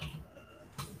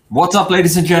What's up,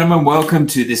 ladies and gentlemen? Welcome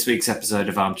to this week's episode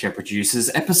of Armchair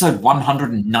Producers, episode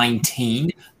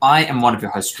 119. I am one of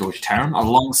your hosts, George Taram,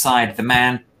 alongside the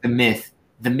man, the myth,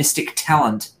 the mystic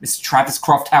talent, Mr. Travis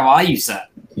Croft. How are you, sir?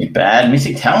 You're bad.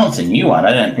 Mystic Talent's a new one.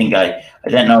 I don't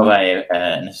know if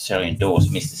I necessarily endorse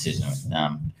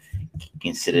mysticism.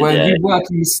 Considered. Well, you work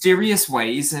in mysterious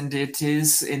ways, and it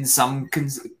is, in some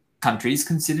countries,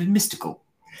 considered mystical.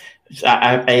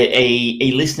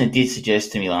 A listener did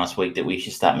suggest to me last week that we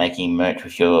should start making merch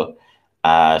with your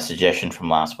suggestion from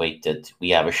last week that we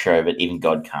have a show, but even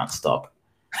God can't stop.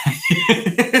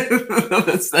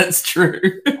 That's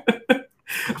true.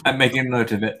 I'm making a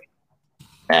note of it.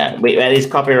 That is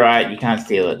copyright. You can't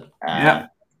steal it. Yeah.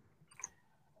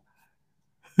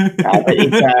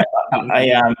 I'm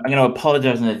going to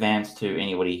apologize in advance to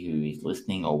anybody who is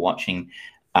listening or watching.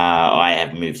 I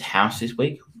have moved house this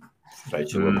week. For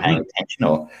those who are paying attention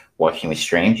or watching the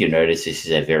streams, you'll notice this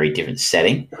is a very different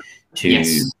setting to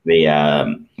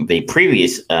the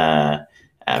previous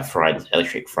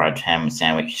Electric Fried Ham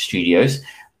Sandwich Studios.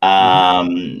 So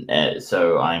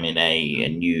I'm in a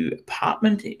new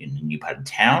apartment in a new part of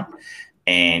town,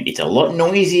 and it's a lot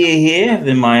noisier here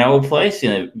than my old place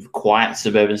in a quiet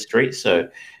suburban street. So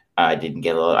I didn't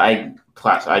get a lot. I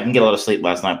didn't get a lot of sleep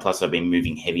last night. Plus, I've been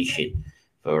moving heavy shit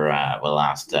for the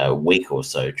last week or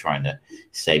so, trying to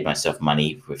save myself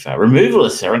money with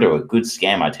removalists. Are into a good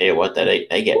scam. I tell you what, they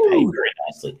get paid very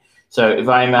nicely. So if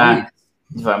I'm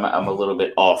a little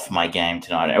bit off my game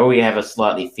tonight, or we have a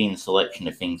slightly thin selection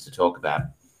of things to talk about,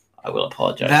 I will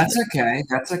apologize. That's okay.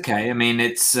 That's okay. I mean,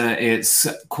 it's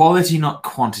quality, not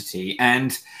quantity.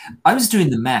 And I was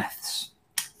doing the maths.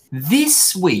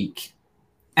 This week,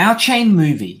 our chain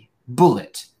movie,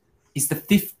 Bullet, is the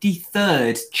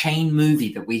 53rd chain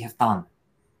movie that we have done.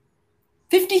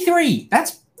 53.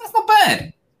 That's not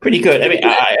bad. Pretty good. I mean,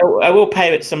 I will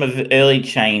pay that some of the early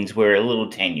chains were a little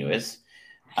tenuous.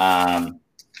 But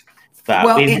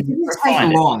it didn't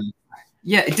take long.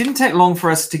 Yeah, it didn't take long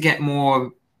for us to get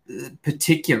more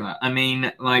particular. I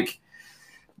mean, like,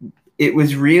 it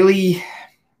was really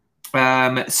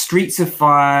Streets of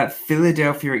Fire,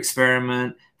 Philadelphia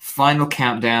Experiment, Final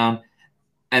Countdown,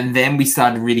 and then we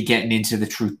started really getting into the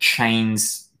true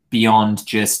chains beyond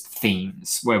just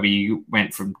themes, where we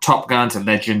went from Top Gun to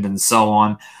Legend and so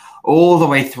on, all the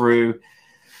way through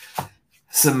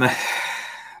some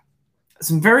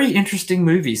very interesting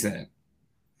movies there.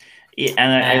 Yeah,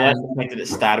 and I like the fact that it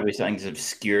started with something as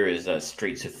obscure as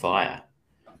Streets of Fire.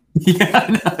 Yeah, I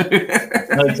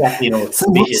know. Not exactly all. So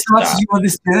what starts you on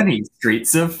this journey?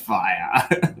 Streets of Fire.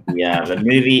 Yeah, the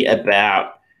movie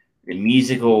about the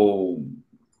musical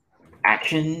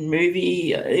action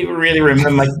movie. I didn't really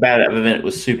remember much about it, other than it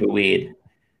was super weird.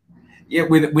 Yeah,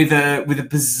 with a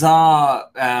bizarre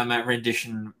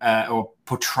rendition or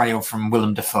portrayal from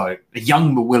Willem Dafoe, a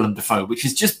young Willem Dafoe, which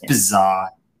is just bizarre.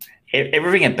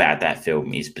 Everything about that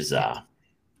film is bizarre.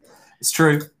 It's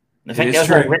true. The fact there's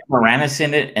like Rick Moranis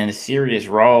in it and a serious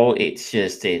role, it's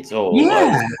all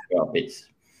over the top.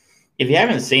 If you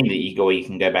haven't seen it, you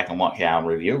can go back and watch our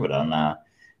review of it on.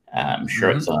 I'm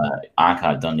sure it's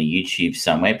archived on the YouTube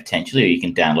somewhere potentially, or you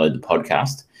can download the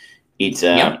podcast.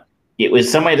 It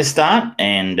was somewhere to start,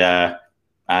 and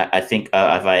I think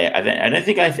I don't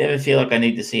think I ever feel like I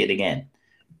need to see it again.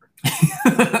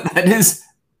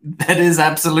 That is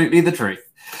absolutely the truth.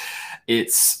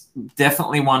 It's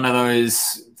definitely one of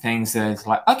those things that it's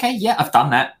like, okay, yeah, I've done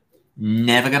that.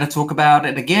 Never going to talk about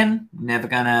it again. Never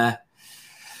gonna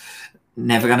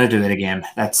do it again.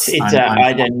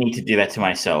 I don't need to do that to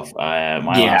myself. My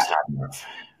life's hard enough.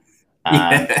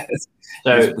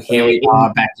 So here we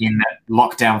are back in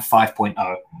Lockdown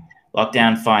 5.0.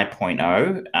 Lockdown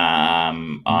 5.0.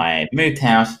 I moved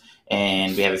house,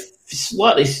 and we have a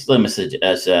slightly slimmer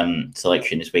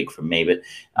selection this week from me, but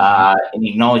in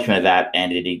acknowledgement of that,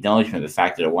 and in acknowledgement of the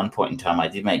fact that at one point in time I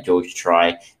did make George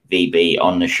try VB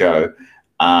on the show,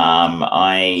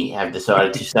 I have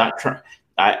decided to start trying.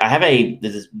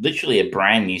 There's literally a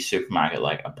brand new supermarket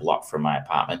like a block from my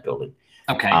apartment building.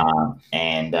 Okay.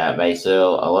 And they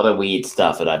sell a lot of weird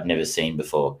stuff that I've never seen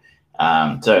before. So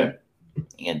I'm going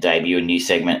to debut a new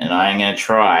segment, and I'm going to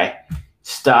try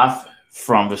stuff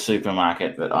from the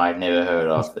supermarket that I've never heard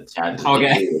of. That sounds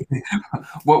okay.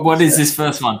 What is this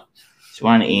first one? This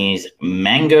one is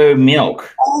mango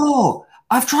milk. Oh,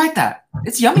 I've tried that.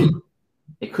 It's yummy.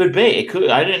 It could be. It could.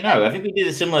 I don't know. I think we did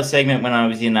a similar segment when I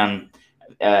was in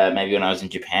maybe when I was in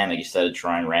Japan. I just started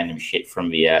trying random shit from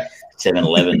the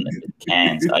 7-Eleven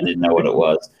cans. I didn't know what it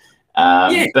was.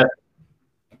 But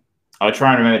I'll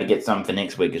try and remember to get some for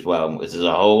next week as well. There's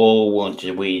a whole bunch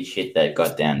of weird shit they've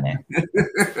got down there.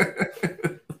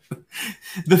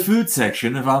 The food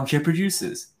section of Armchair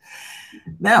Producers.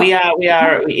 Now we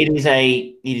are. It is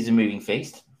a moving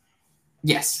feast.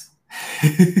 Yes.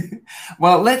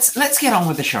 Well, let's get on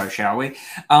with the show, shall we?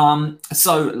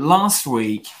 So last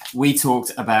week we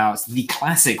talked about the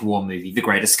classic war movie, The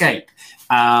Great Escape.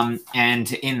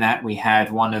 And in that we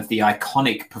had one of the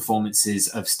iconic performances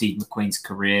of Steve McQueen's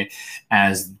career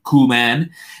as Cool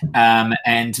Man.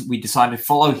 And we decided to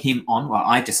follow him on, well,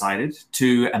 I decided,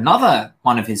 to another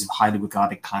one of his highly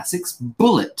regarded classics,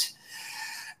 Bullitt.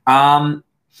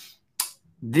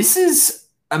 This is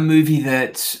a movie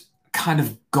that kind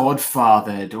of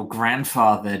godfathered or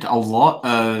grandfathered a lot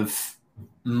of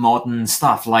modern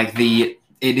stuff. Like it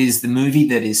is the movie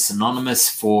that is synonymous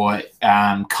for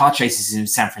car chases in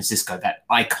San Francisco, that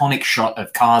iconic shot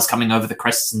of cars coming over the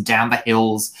crests and down the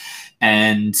hills.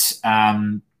 And it's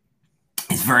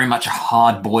very much a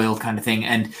hard-boiled kind of thing.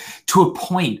 And to a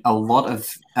point, a lot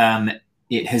of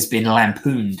it has been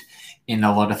lampooned in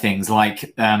a lot of things.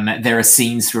 Like there are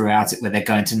scenes throughout it where they're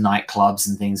going to nightclubs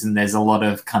and things, and there's a lot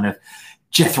of kind of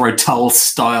Jethro Tull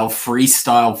style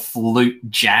freestyle flute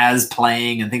jazz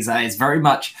playing and things like that. It's very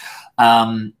much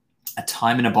a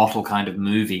time in a bottle kind of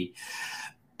movie.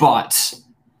 But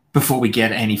before we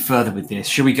get any further with this,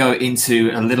 should we go into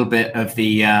a little bit of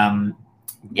the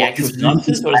actual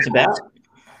synopsis, what it's about?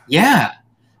 Yeah.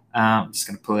 I'm just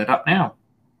going to pull it up now.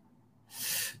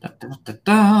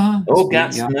 All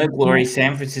guts, no glory.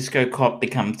 San Francisco cop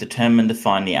becomes determined to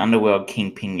find the underworld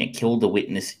kingpin that killed the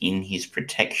witness in his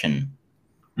protection.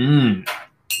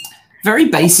 Very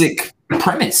basic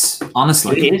premise,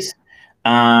 honestly. It is.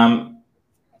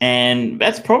 And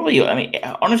that's probably, I mean,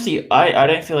 honestly, I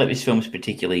don't feel like this film is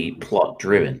particularly plot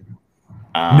driven.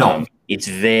 No. It's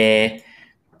there.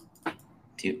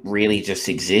 It really just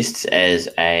exists as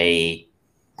a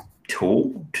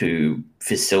tool to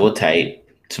facilitate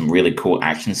some really cool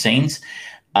action scenes.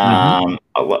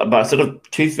 But sort of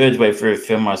 2/3 way through the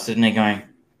film, I was sitting there going,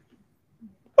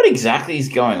 what exactly is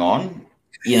going on?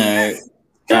 You know,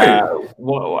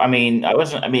 I mean,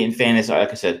 in fairness, like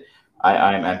I said,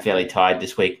 I'm fairly tired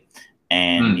this week.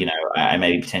 And, you know, I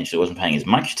maybe potentially wasn't paying as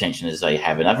much attention as I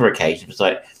have on other occasions. It's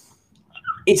like,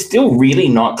 it's still really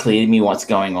not clear to me what's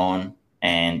going on.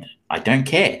 And I don't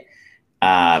care.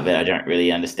 But I don't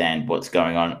really understand what's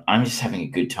going on. I'm just having a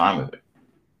good time with it.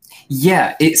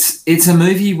 Yeah, it's a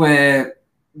movie where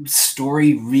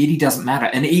story really doesn't matter.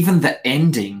 And even the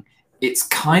ending, it's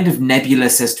kind of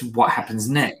nebulous as to what happens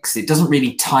next. It doesn't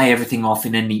really tie everything off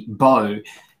in a neat bow.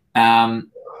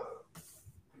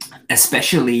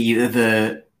 Especially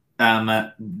the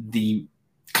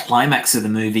climax of the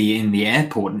movie in the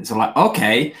airport. And it's like,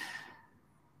 okay,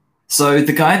 so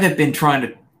the guy they've been trying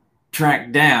to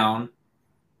track down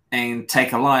and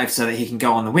take alive so that he can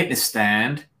go on the witness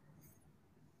stand,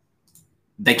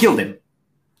 they killed him.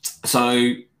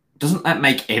 So doesn't that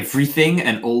make everything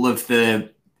and all of the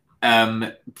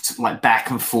like back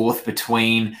and forth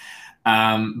between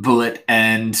Bullitt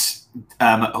and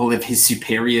all of his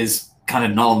superiors kind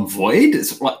of null and void?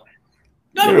 It's like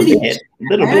a little bit,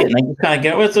 and they just kind of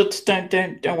go, well, just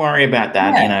don't worry about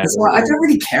that. Yeah, you know, it's like, I don't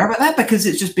really care about that because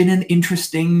it's just been an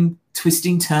interesting,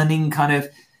 twisting, turning kind of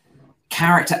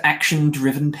character action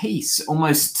driven piece.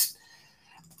 Almost,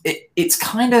 it's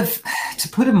kind of, to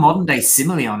put a modern day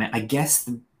simile on it, I guess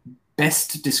the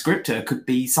best descriptor could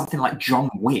be something like John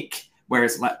Wick, where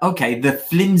it's like, okay, the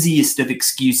flimsiest of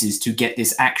excuses to get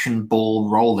this action ball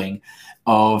rolling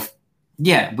of,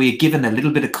 yeah, we're given a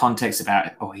little bit of context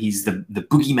about, oh, he's the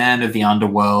boogeyman of the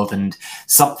underworld and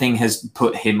something has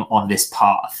put him on this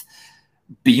path.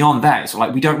 Beyond that, it's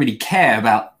like we don't really care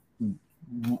about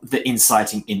the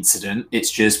inciting incident.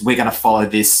 It's just we're going to follow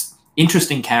this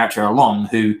interesting character along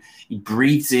who he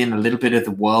breathes in a little bit of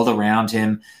the world around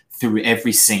him through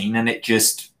every scene, and it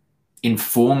just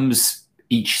informs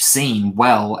each scene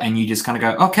well, and you just kind of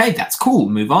go, okay, that's cool,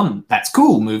 move on. That's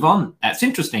cool, move on. That's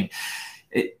interesting.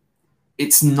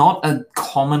 It's not a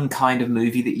common kind of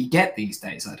movie that you get these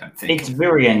days, I don't think. It's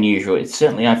very unusual. It's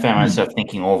certainly, I found myself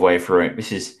thinking all the way through it,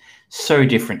 this is so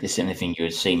different to anything you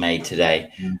would see made today.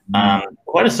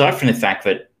 Quite aside from the fact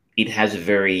that it has a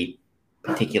very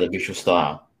particular visual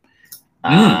style,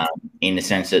 in the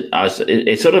sense that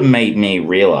it sort of made me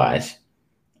realize,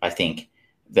 I think,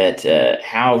 that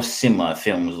how similar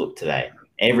films look today.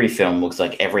 Every film looks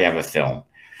like every other film.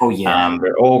 Oh, yeah.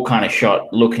 They're all kind of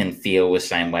shot, look and feel the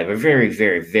same way. But very,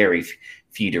 very, very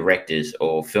few directors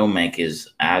or filmmakers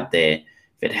out there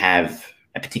that have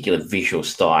a particular visual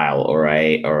style or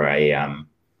a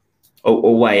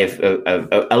way of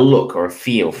a look or a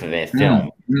feel for their film.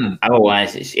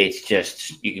 Otherwise, it's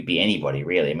just you could be anybody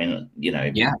really. I mean,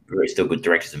 we're still good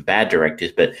directors and bad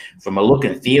directors, but from a look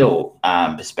and feel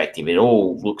perspective, it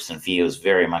all looks and feels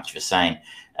very much the same.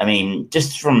 I mean,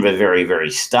 just from the very, very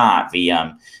start,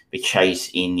 the chase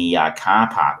in the car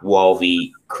park while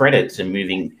the credits are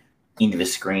moving into the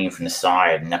screen from the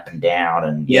side and up and down,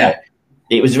 and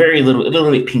it was a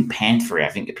little bit Pink Panther. I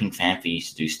think the Pink Panther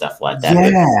used to do stuff like that.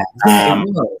 Yeah, it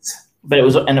was. But it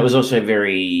was also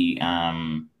very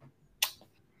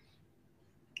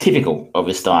typical of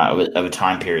a style of a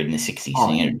time period in the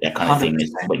 60s. That kind of 100%. Thing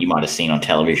is what you might have seen on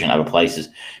television other places.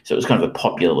 So it was kind of a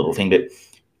popular little thing. But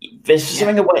there's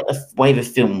something about the way the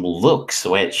film looks, the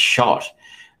way it's shot.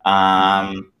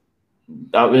 There's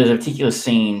a particular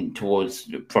scene towards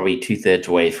probably 2/3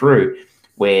 way through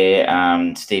where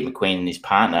Steve McQueen and his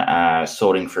partner are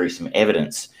sorting through some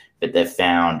evidence that they've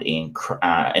found in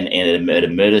a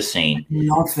murder scene. I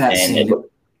love that scene.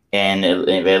 And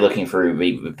they're looking through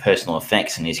the personal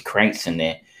effects and his crates in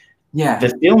there. Yeah.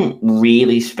 The film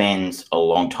really spends a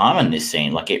long time on this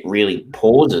scene. Like, it really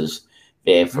pauses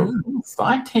there for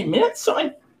 5-10 minutes.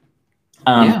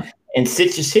 And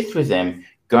sits with them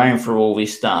going through all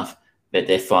this stuff that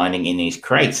they're finding in these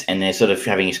crates, and they're sort of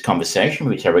having this conversation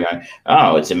with each other going,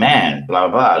 oh, it's a man, blah,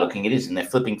 blah, blah, looking at this, and they're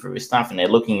flipping through this stuff, and they're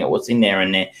looking at what's in there,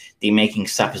 and they're making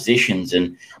suppositions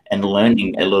and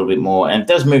learning a little bit more. And it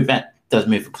does move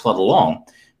the plot along.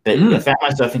 But I found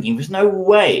myself thinking, there's no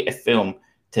way a film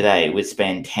today would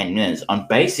spend 10 minutes on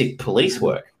basic police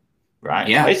work, right?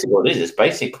 Yeah. Basically what it is, it's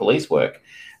basic police work.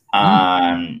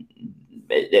 A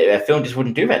film just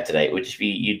wouldn't do that today. It would just be,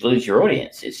 you'd lose your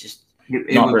audience. It's just,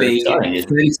 it would be a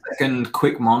 30-second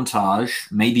quick montage,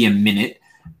 maybe a minute,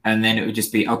 and then it would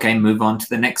just be, okay, move on to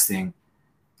the next thing.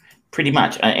 Pretty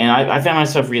much. And I found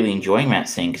myself really enjoying that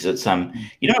scene because it's,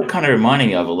 what kind of reminded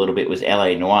me of a little bit was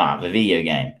L.A. Noire, the video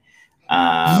game.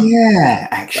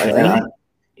 Actually.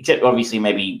 Except obviously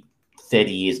maybe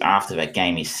 30 years after that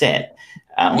game is set.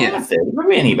 Not 30,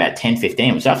 maybe only about 10,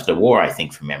 15. It was after the war, I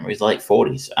think, from memory. It was the late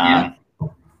 40s.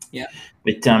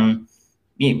 But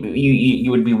you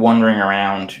would be wandering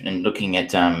around and looking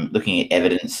at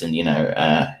evidence and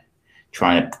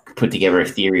trying to put together a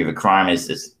theory of a crime as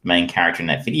this main character in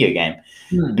that video game,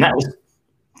 and that was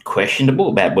questionable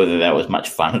about whether that was much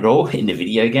fun at all in the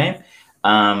video game.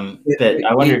 But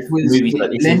I wonder if movies like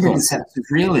this lended a sense of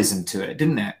realism to it,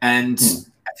 didn't it? And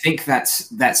I think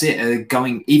that's it.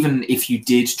 Going, even if you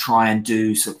did try and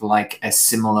do sort of like a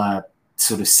similar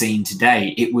sort of scene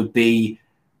today, it would be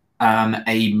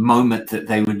a moment that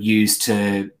they would use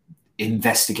to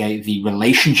investigate the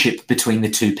relationship between the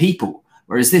two people.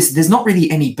 Whereas there's not really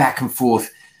any back and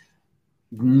forth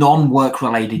non-work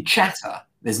related chatter.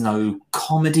 There's no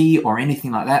comedy or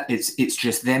anything like that. It's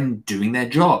just them doing their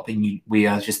job, and we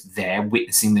are just there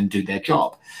witnessing them do their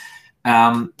job.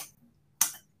 I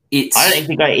don't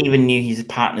think I even knew his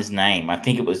partner's name. I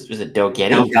think was it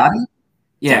Delgado?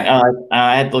 Yeah.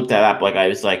 I had looked that up. Like, I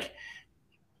was like,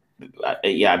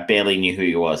 I barely knew who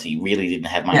he was. He really didn't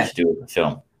have much to do with the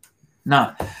film.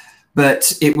 No,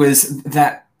 but it was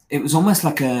almost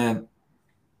like a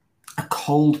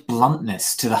cold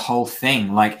bluntness to the whole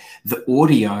thing. Like, the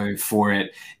audio for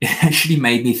it actually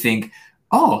made me think,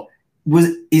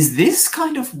 is this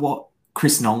kind of what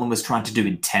Chris Nolan was trying to do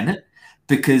in Tenet?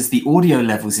 Because the audio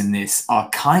levels in this are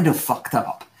kind of fucked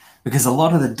up, because a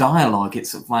lot of the dialogue,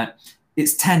 it's sort of like,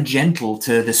 it's tangential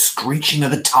to the screeching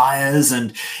of the tires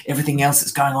and everything else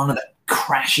that's going on, and the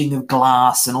crashing of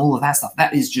glass and all of that stuff.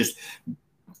 That is just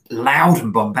loud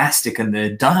and bombastic, and the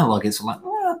dialogue is like,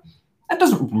 that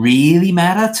doesn't really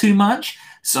matter too much.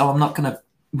 So we're not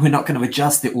going to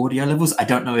adjust the audio levels. I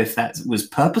don't know if that was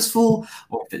purposeful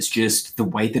or if it's just the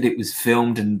way that it was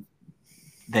filmed, and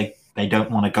they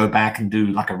don't want to go back and do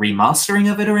like a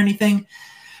remastering of it or anything.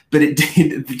 But it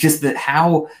did just that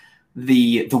how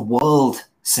the world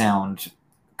sound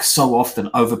so often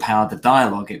overpowered the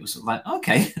dialogue. It was like,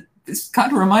 okay, this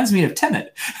kind of reminds me of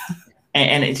Tenet.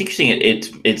 And it's interesting.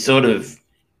 It sort of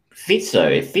fits, though.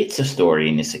 It fits a story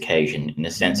in this occasion, in the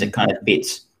sense it kind of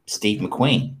fits Steve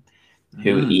McQueen,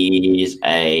 who is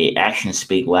a action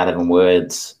speak louder than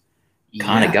words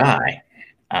kind of guy.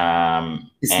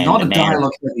 It's not a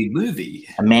dialogue-heavy movie.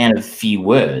 A man of few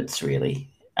words, really.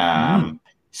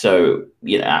 So,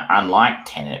 unlike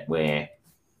Tenet, where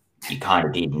you kind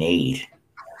of did need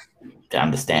to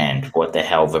understand what the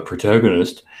hell the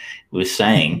protagonist was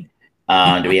saying,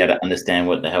 to be able to understand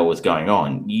what the hell was going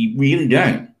on, you really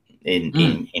don't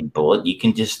in Bullitt. You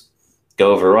can just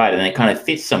go override, and it kind of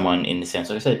fits someone in the sense,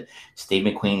 like I said, Steve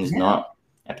McQueen is not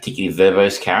particularly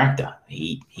verbose character.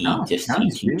 He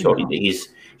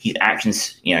his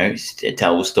actions,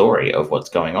 tell the story of what's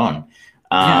going on.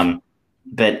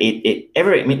 But the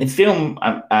film,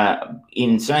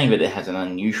 in saying that it has an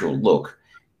unusual look,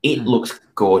 it looks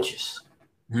gorgeous.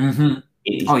 Mm-hmm.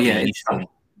 It is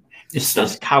beautiful. Just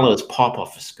those colors pop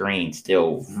off the screen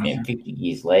still 50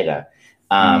 years later.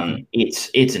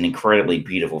 It's an incredibly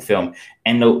beautiful film,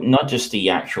 and not just the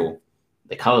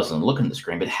colors and the look on the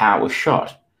screen, but how it was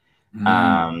shot.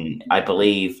 I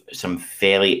believe some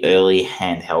fairly early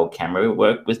handheld camera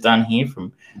work was done here.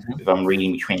 If I'm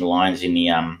reading between the lines in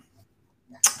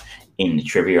the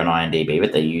trivia on IMDb,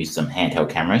 but they used some handheld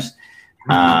cameras.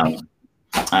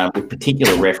 With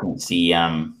particular reference,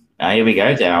 here we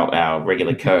go, our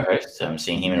regular co-host. I haven't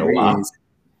seen him in a while.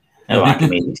 No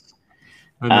Archimedes.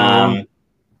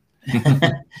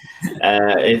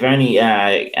 If only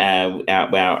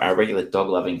our regular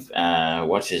dog-loving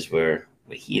watchers were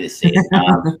here to see it.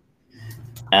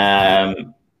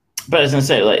 But as I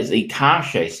say, like the car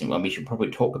chasing one, we should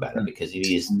probably talk about it because it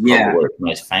is probably what it's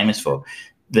most famous for.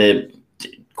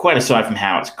 Quite aside from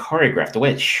how it's choreographed, the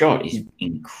way it's shot is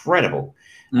incredible.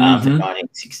 For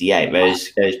 1968,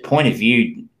 those point of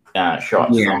view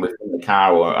shots from within the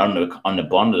car or on the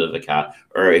bonnet of the car,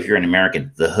 or if you're an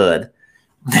American, the hood.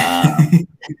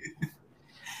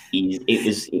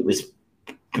 It was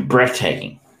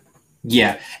breathtaking.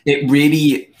 Yeah,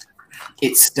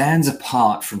 it stands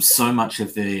apart from so much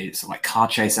of the sort of like car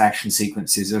chase action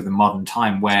sequences of the modern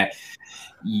time, where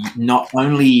not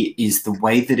only is the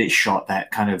way that it's shot that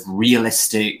kind of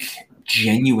realistic,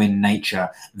 genuine nature,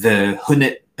 the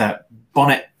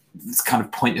bonnet kind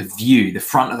of point of view, the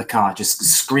front of the car just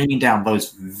screaming down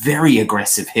those very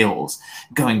aggressive hills,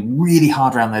 going really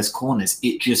hard around those corners.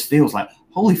 It just feels like,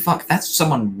 holy fuck, that's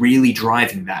someone really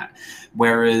driving that.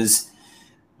 Whereas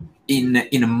in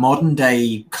a modern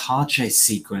day car chase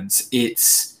sequence,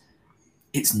 it's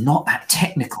not that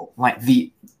technical. Like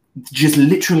just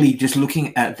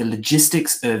looking at the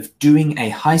logistics of doing a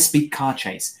high-speed car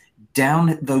chase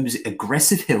down those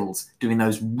aggressive hills, doing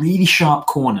those really sharp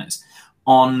corners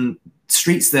on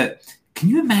streets that, can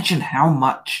you imagine how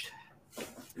much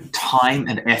time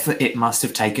and effort it must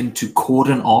have taken to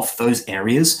cordon off those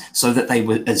areas so that they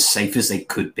were as safe as they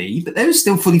could be, but they were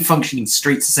still fully functioning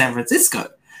streets of San Francisco.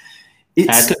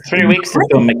 It took 3 weeks to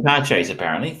film a car chase,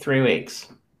 apparently. 3 weeks.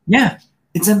 Yeah,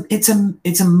 it's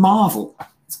a marvel.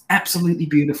 It's absolutely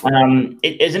beautiful.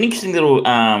 It's an interesting little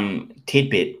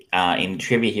tidbit in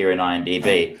trivia here in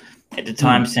IMDb. At the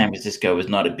time, San Francisco was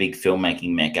not a big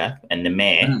filmmaking mecca, and the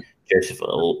mayor, Joseph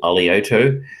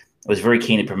Alioto, was very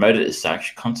keen to promote it as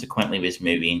such. Consequently, this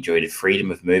movie enjoyed a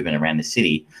freedom of movement around the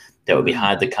city that would be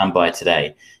hard to come by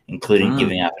today, including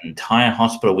giving up an entire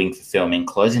hospital wing for filming,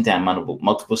 closing down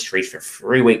multiple streets for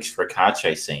 3 weeks for a car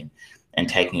chase scene, and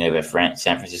taking over San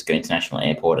Francisco International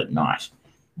Airport at night.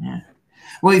 Yeah.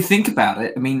 Well, you think about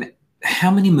it. I mean,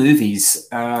 how many movies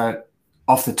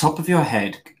off the top of your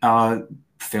head are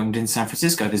filmed in San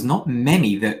Francisco? There's not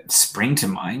many that spring to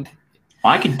mind.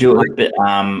 I could do it, but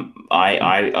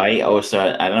I also,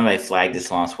 I don't know if I flagged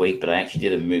this last week, but I actually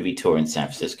did a movie tour in San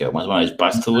Francisco. It was one of those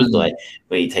bus tours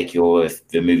where you take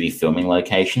the movie filming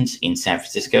locations in San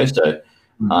Francisco. So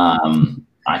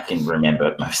I can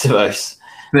remember most of those.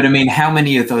 But I mean, how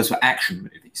many of those were action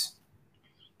movies?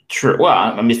 True. Well,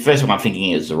 I mean, the first one I'm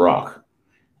thinking is The Rock.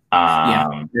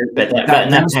 But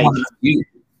that's one of the few.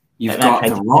 You've got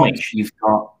The Rock. You've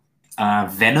got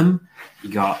Venom. You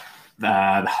got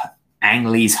Ang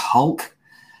Lee's Hulk.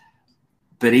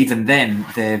 But even then,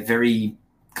 they're very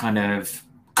kind of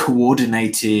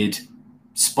coordinated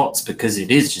spots because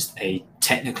it is just a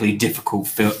technically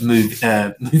difficult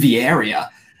movie area.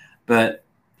 But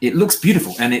it looks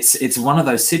beautiful, and it's one of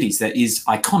those cities that is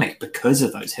iconic because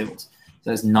of those hills.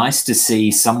 So it's nice to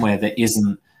see somewhere that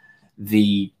isn't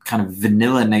the kind of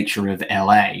vanilla nature of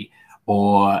LA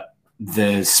or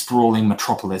the sprawling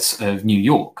metropolis of New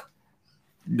York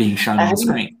being shown on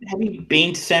screen. Have you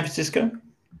been to San Francisco?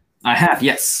 I have,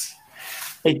 yes.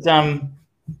 It's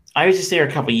I was just there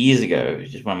a couple of years ago. It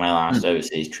was just one of my last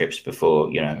overseas trips before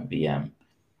the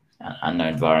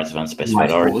unknown virus of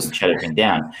unspecified origin shut everything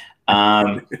down.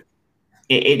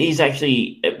 It is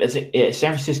actually San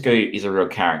Francisco is a real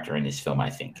character in this film, I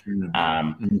think.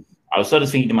 I was sort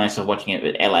of thinking to myself watching it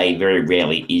that LA very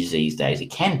rarely is these days. It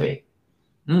can be.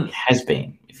 It has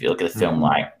been. If you look at a film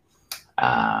like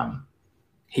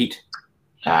Heat,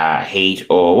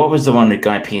 or what was the one with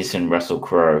Guy Pearce and Russell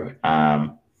Crowe?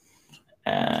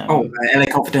 LA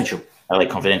Confidential. LA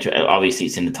Confidential. Obviously,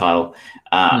 it's in the title.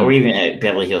 Or even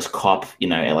Beverly Hills Cop.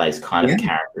 LA's kind of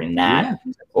character in that.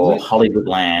 Or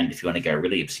Hollywoodland, if you want to go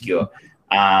really obscure.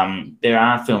 There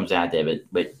are films out there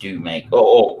that do make,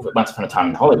 or Once Upon a Time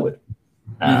in Hollywood,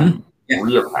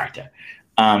 real character.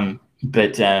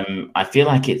 But I feel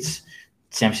like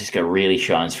San Francisco really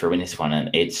shines through in this one, and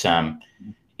it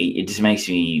just makes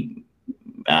me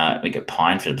like a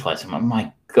pine for the place. I'm like,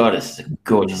 my God, it's a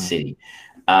gorgeous city.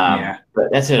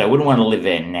 But that's it. I wouldn't want to live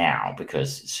there now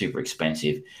because it's super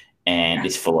expensive and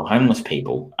it's full of homeless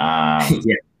people.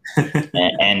 And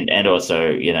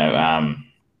also,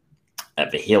 at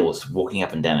the hills, walking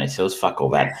up and down those hills, fuck all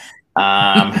that.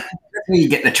 You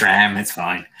get the tram, it's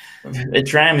fine. The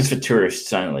tram is for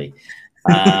tourists only.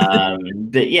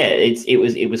 But yeah,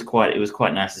 it was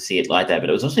quite nice to see it like that. But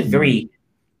it was also very,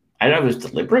 I don't know if it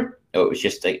was deliberate or it was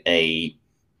just a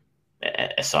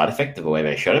side effect of the way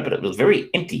they shot it, but it was very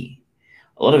empty.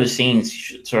 A lot of the scenes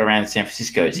sort of around San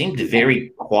Francisco, it seemed very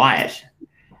quiet.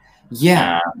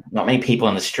 Yeah. Not many people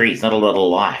on the streets, not a lot of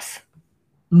life.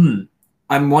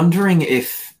 I'm wondering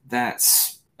if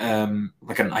that's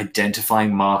like an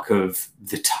identifying mark of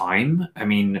the time. I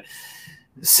mean,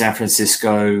 San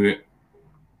Francisco,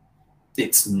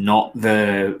 it's not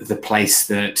the place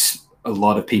that a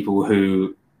lot of people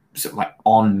who sort of like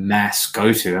en masse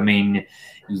go to. I mean,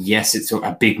 yes, it's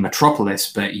a big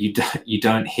metropolis, but you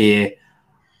don't hear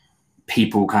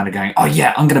people kind of going, oh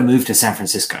yeah, I'm going to move to San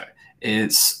Francisco.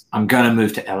 It's I'm going to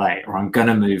move to LA or I'm going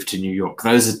to move to New York.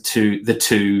 Those are the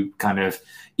two kind of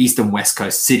East and West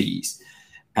Coast cities.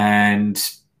 And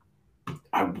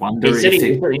I wonder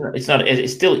it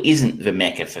still isn't the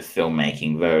mecca for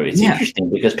filmmaking, though. It's interesting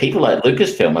because people like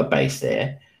Lucasfilm are based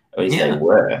there, or at least they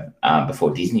were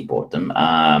before Disney bought them.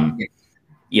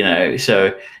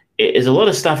 So there's a lot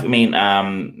of stuff. I mean,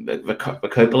 the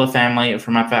Coppola family are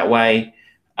from up that way.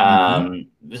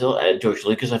 George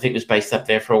Lucas, I think, was based up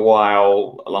there for a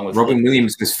while, along with Robin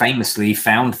Williams was famously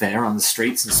found there on the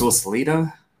streets in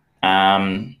Sausalito.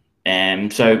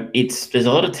 And so there's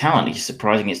a lot of talent. It's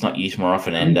surprising it's not used more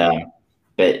often. And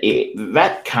but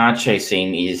that car chase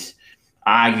scene is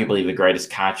arguably the greatest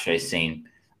car chase scene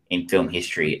in film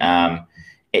history.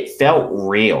 It felt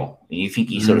real. You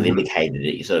think you sort of indicated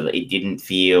it. It didn't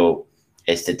feel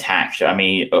as detached. I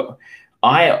mean,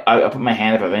 I put my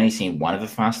hand up. I've only seen one of the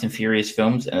Fast and Furious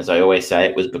films, and as I always say,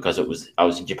 it was because I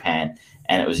was in Japan,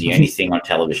 and it was the only thing on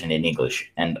television in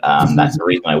English, and that's the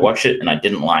reason I watched it, and I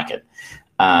didn't like it.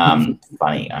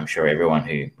 Funny, I'm sure everyone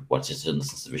who watches and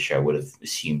listens to the show would have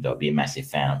assumed I'd be a massive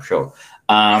fan. I'm sure,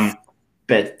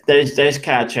 but those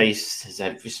car chases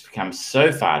have just become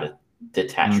so far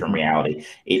detached from reality.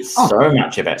 It's so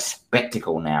much about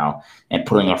spectacle now and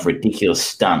pulling off ridiculous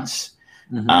stunts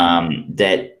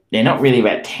that they're not really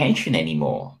about tension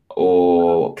anymore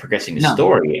or progressing the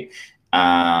story.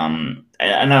 I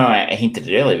know I hinted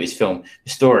it earlier. This film, the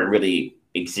story really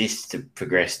exists to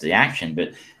progress the action,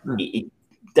 but it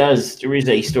does. There is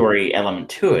a story element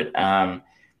to it.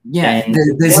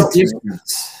 There's a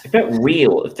difference. It felt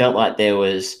real. It felt like there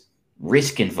was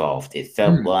risk involved. It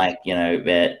felt like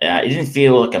that. It didn't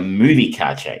feel like a movie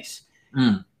car chase.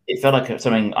 It felt like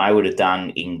something I would have done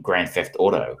in Grand Theft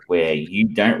Auto, where you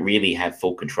don't really have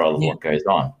full control of what goes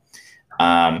on.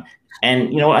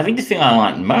 And I think the thing I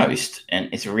like most, and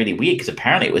it's really weird because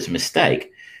apparently it was a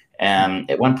mistake.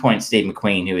 At one point, Steve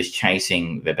McQueen, who was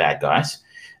chasing the bad guys,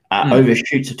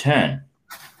 overshoots a turn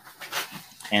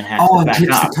and has to back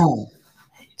up.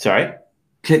 Sorry,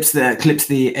 clips the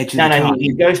edge of the car. No,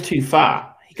 he goes too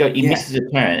far. He misses a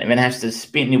turn and then has to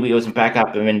spin the wheels and back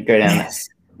up and then go down.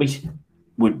 Which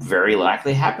would very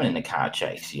likely happen in a car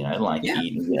chase.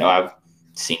 I've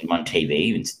seen them on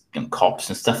TV and cops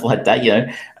and stuff like that.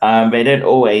 They don't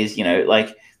always.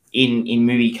 Like in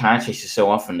movie car chases, so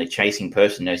often the chasing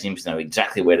person seems to know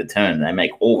exactly where to turn. They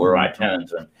make all the right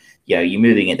turns, and you're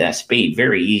moving at that speed.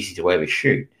 Very easy to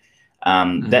overshoot.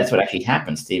 That's what actually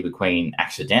happened. Steve McQueen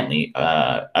accidentally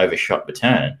overshot the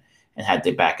turn and had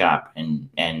to back up and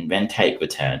then take the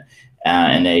turn.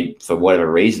 And they, for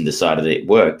whatever reason, decided it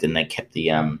worked, and they kept the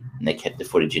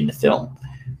footage in the film.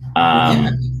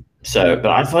 But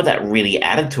I thought that really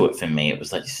added to it for me. It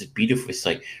was like, this is beautiful. It's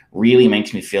like really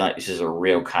makes me feel like this is a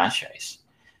real car chase.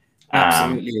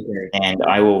 Absolutely agree. And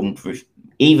I will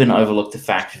even overlook the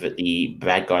fact that the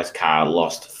bad guy's car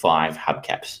lost 5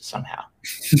 hubcaps somehow.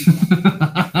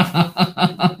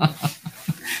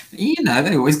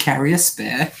 They always carry a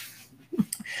spare.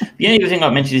 The only other thing I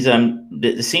mentioned is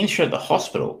the scenes shot at the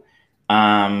hospital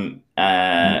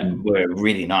were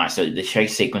really nice. So the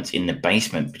chase sequence in the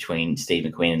basement between Steve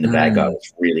McQueen and the bad guy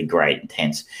was really great,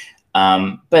 intense.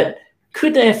 But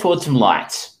could they afford some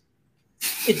lights?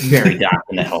 It's very dark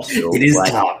in that hospital. It is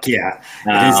dark, yeah.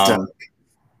 It is dark.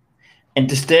 And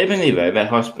disturbingly, though, that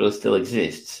hospital still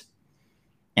exists.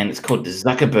 and it's called the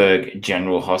Zuckerberg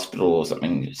General Hospital or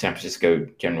something, San Francisco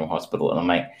General Hospital. And I'm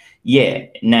like, yeah,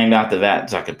 named after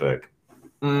that Zuckerberg.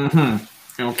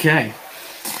 Okay.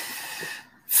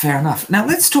 Fair enough. Now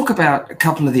let's talk about a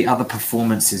couple of the other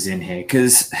performances in here,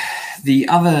 because the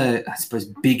other, I suppose,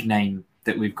 big name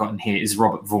that we've got in here is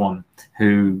Robert Vaughn,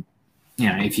 who, you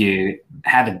know, if you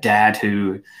had a dad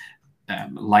who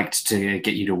liked to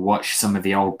get you to watch some of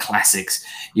the old classics,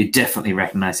 you definitely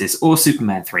recognize this, or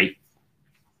Superman 3.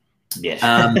 Yes.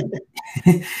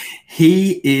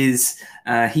 He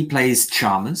plays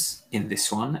Chalmers in this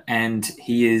one, and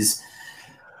he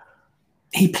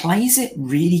plays it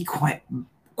really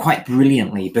quite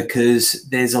brilliantly, because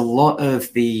there's a lot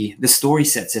of the story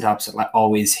sets it up so like,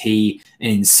 oh, is he an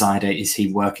insider? Is he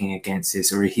working against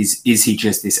this? Or is he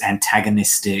just this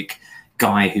antagonistic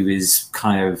guy who is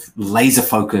kind of laser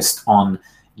focused on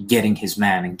getting his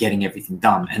man and getting everything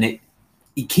done? And it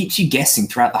keeps you guessing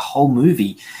throughout the whole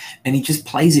movie, and he just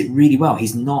plays it really well.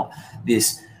 He's not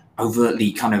this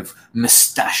overtly kind of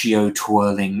mustachio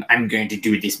twirling, I'm going to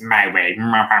do this my way,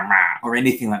 or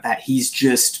anything like that. He's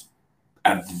just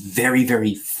a very,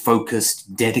 very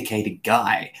focused, dedicated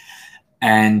guy,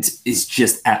 and is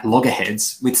just at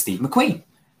loggerheads with Steve McQueen.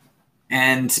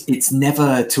 And it's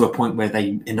never to a point where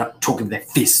they end up talking with their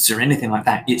fists or anything like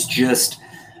that. It's just,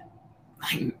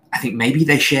 I think maybe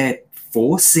they share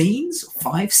 5 scenes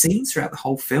throughout the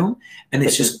whole film, and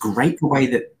it's just great the way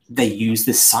that they use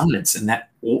the silence and that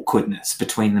awkwardness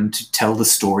between them to tell the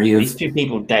story of these two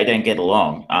people. They don't get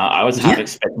along. I was half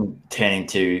expecting to turn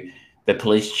into the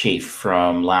police chief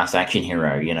from Last Action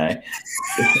Hero, you know.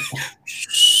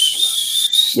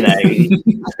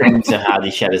 Screaming so hard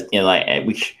these shadows, you know, like,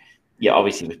 which, yeah,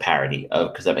 obviously was parody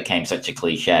of, because that became such a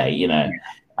cliche, you know,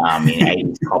 in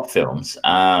 80s cop films.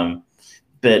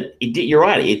 But you're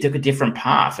right, it took a different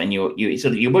path, and you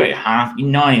were half,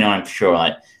 99 for sure,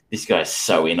 like, this guy's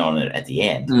so in on it at the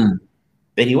end.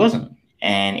 But he wasn't.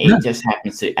 And it just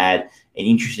happens to add an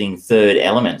interesting third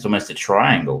element. It's almost a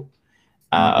triangle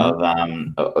of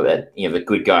the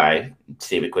good guy,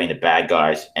 Steve McQueen, the bad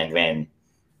guys, and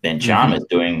then Chalmers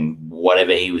doing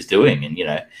whatever he was doing, and, you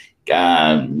know,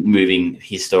 moving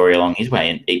his story along his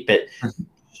way. But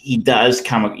he does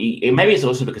maybe it's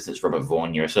also because it's Robert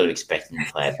Vaughn, you're sort of expecting him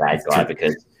to play a bad guy,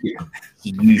 because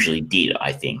he usually did,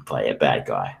 I think, play a bad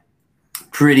guy.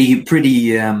 Pretty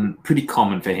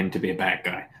common for him to be a bad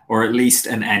guy, or at least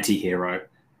an anti-hero.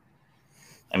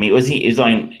 I mean, he was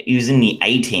in the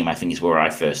A-Team, I think, is where I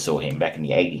first saw him back in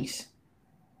the 80s.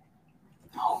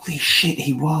 Holy shit,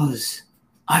 he was.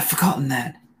 I've forgotten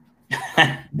that.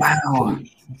 Wow.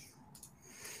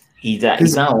 He's done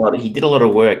a lot. He did a lot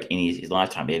of work in his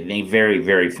lifetime. He had a very,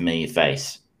 very familiar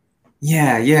face.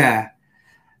 Yeah.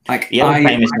 Like, the other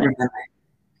famous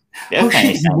he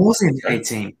was in the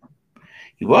A-Team.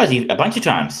 He was a bunch of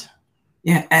times.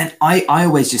 Yeah, and I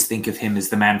always just think of him as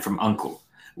the man from U.N.C.L.E.,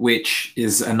 which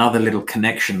is another little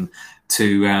connection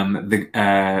to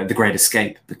the Great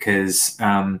Escape, because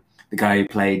the guy who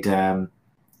played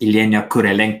Ilenia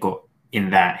Kurylenko in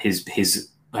that, his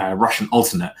Russian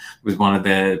alternate, was one of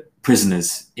the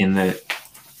prisoners in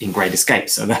Great Escape.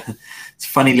 So it's a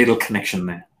funny little connection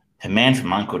there. The man from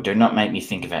U.N.C.L.E., do not make me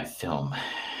think of that film.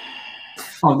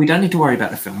 Oh, we don't need to worry about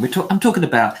the film. I'm talking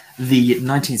about the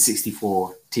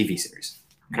 1964 TV series.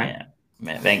 Okay? Yeah,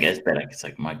 man, that gets better. It's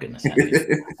like, my goodness.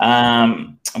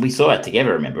 We saw it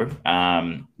together, remember?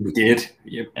 We did.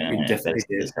 Yep, we definitely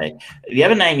did. The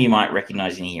other name you might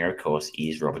recognize in here, of course,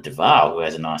 is Robert Duvall, who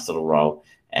has a nice little role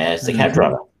as the cab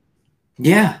driver.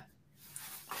 Yeah.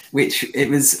 Which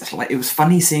it was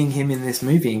funny seeing him in this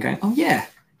movie and going, oh yeah,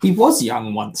 he was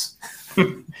young once.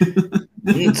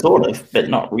 Sort of, but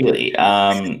not really. He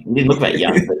didn't look that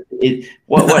young.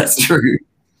 But that's true.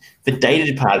 The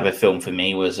dated part of the film for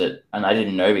me was that, and I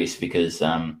didn't know this because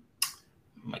I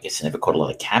guess I never caught a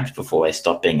lot of cabs before they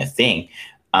stopped being a thing.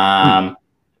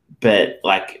 But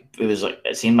like,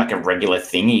 it seemed like a regular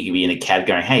thing. You could be in a cab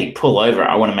going, "Hey, pull over!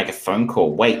 I want to make a phone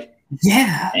call. Wait."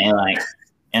 Yeah.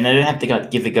 And they don't have to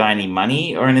give the guy any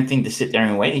money or anything to sit there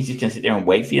and wait. He's just going to sit there and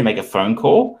wait for you to make a phone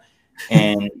call.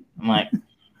 And I'm like,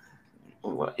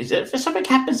 what, is that something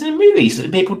happens in movies that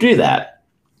people do that?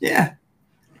 Yeah.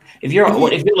 If you're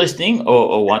listening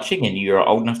or watching and you're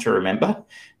old enough to remember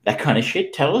that kind of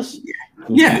shit, tell us.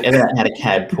 Yeah. If you ever had a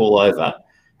cab pull over,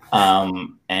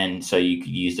 and so you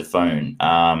could use the phone,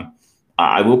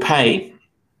 I will pay.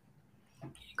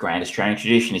 Grand Australian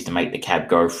tradition is to make the cab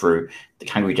go through the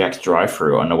Hungry Jack's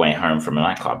drive-through on the way home from a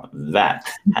nightclub. That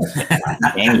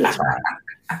has been time.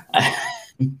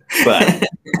 But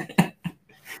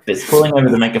it's pulling over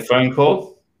to make a phone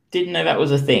call. Didn't know that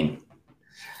was a thing.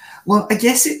 Well, I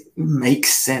guess it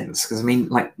makes sense because I mean,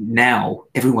 like now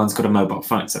everyone's got a mobile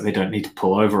phone, so they don't need to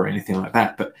pull over or anything like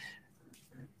that. But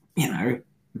you know,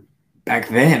 back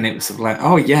then it was sort of like,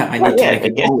 oh yeah, I need to make I a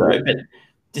guess call. so, but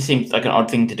this seems like an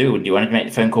odd thing to do. Do you want to make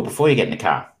the phone call before you get in the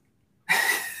car?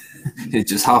 It's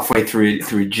just halfway through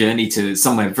a journey to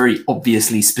somewhere very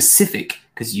obviously specific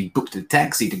because you booked a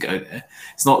taxi to go there.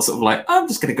 It's not sort of like, I'm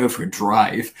just going to go for a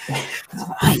drive.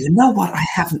 Oh, you know what? I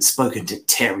haven't spoken to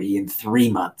Terry in 3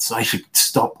 months, so I should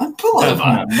stop and pull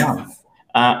over. No.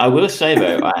 I will say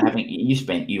though,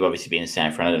 you've obviously been in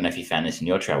San Fran. I don't know if you found this in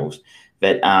your travels,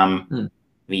 but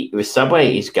the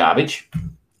subway is garbage.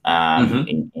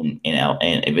 It's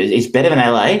better than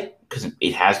LA because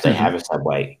they have a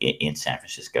subway in San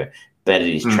Francisco, but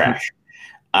it is trash.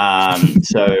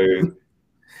 So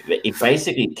it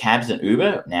basically cabs and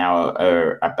Uber now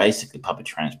are basically public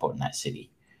transport in that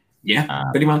city. Yeah,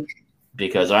 pretty much.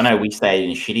 Because I know we stayed in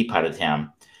a shitty part of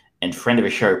town, and friend of a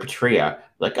show, Patria,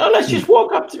 like, oh, let's just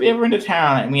walk up to the other end of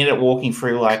town, and we ended up walking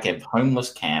through like a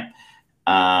homeless camp.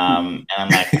 And I'm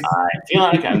like, I feel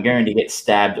like I'm going to get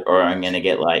stabbed or I'm going to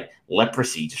get like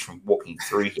leprosy just from walking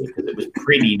through here because it was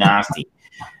pretty nasty.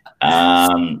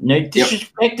 No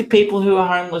disrespect to people who are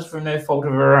homeless for no fault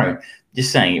of their own.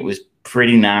 Just saying, it was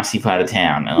pretty nasty part of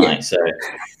town, and like so,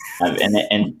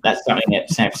 and that's something that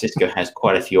San Francisco has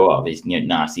quite a few of these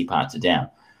nasty parts of town.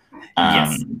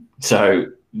 So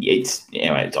it's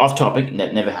off topic.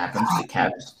 That never happens to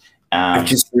cabs. I've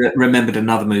just remembered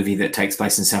another movie that takes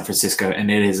place in San Francisco, and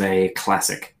it is a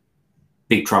classic,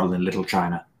 Big Trouble in Little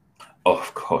China. Oh,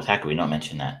 of course. How could we not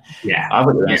mention that? Yeah. I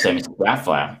would have say Mr.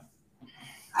 Doubtfire.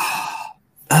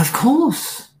 Of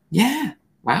course. Yeah.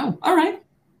 Wow. All right.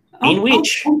 In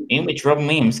which Robin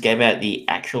Williams gave out the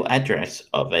actual address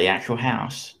of the actual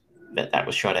house that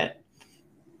was shot at.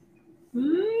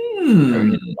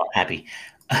 Not happy.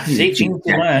 See things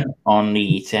to learn on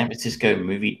the San Francisco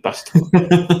movie bus tour.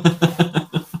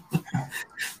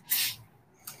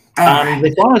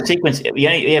 The final sequence,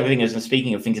 the other thing is,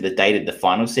 speaking of things that are dated, the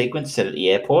final sequence set at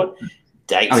the airport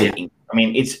dates it. I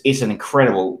mean, it's an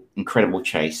incredible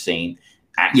chase scene,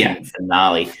 action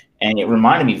finale, and it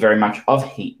reminded me very much of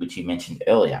Heat, which you mentioned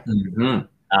earlier.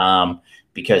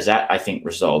 Because that, I think,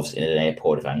 resolves in an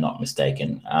airport, if I'm not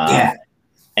mistaken.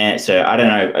 And so I don't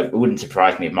know. It wouldn't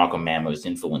surprise me if Michael Mann was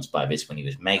influenced by this when he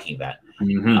was making that.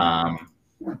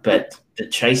 But the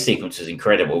chase sequence is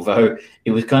incredible. Though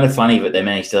it was kind of funny that they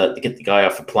managed to get the guy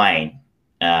off the plane,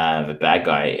 the bad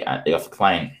guy off the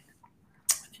plane,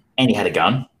 and he had a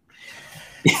gun.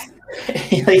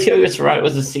 That's right. It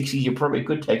was the 60s. You probably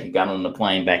could take a gun on the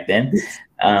plane back then.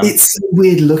 It's so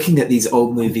weird looking at these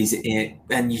old movies,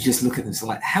 and you just look at them. So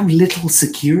like, how little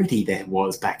security there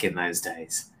was back in those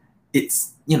days.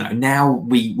 It's, now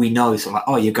we know, so like,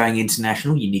 oh, you're going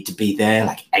international, you need to be there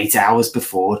like 8 hours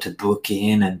before to book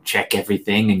in and check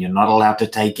everything, and you're not allowed to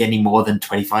take any more than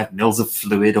 25 mils of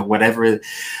fluid or whatever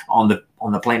on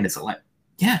the plane. It's like,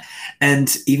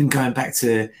 and even going back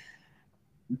to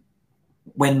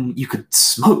when you could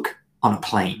smoke on a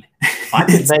plane. I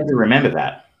can vaguely remember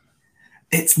that.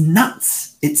 It's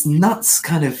nuts. It's nuts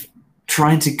kind of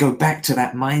trying to go back to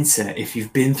that mindset if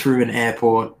you've been through an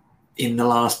airport in the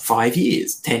last 5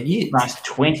 years, 10 years. Last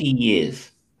 20 years.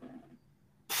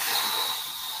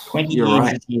 20 years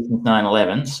since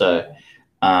 9/11. So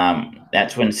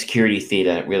that's when security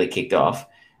theater really kicked off.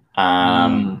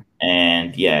 And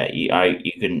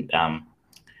you couldn't.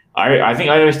 I think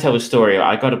I always tell the story.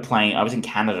 I got a plane. I was in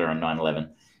Canada on 9/11,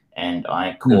 and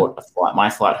I caught a flight. My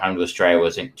flight home to Australia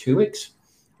was in 2 weeks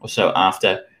or so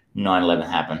after 9/11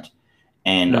 happened,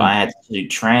 and I had to do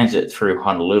transit through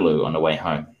Honolulu on the way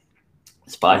home.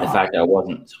 Despite the fact that I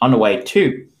wasn't on the way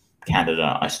to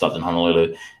Canada, I stopped in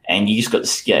Honolulu, and you just got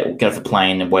to get off the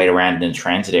plane and wait around in the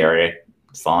transit area.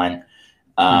 Fine.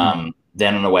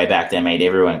 Then on the way back, they made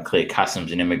everyone clear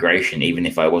customs and immigration, even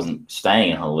if I wasn't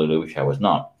staying in Honolulu, which I was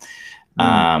not.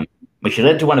 Which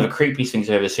led to one of the creepiest things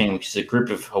I've ever seen, which is a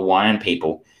group of Hawaiian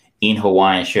people in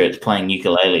Hawaiian shirts playing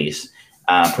ukuleles,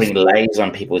 putting layers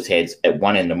on people's heads at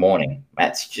 1 a.m.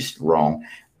 That's just wrong.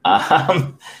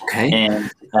 And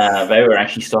they were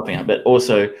actually stopping it. But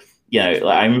also,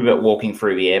 I remember walking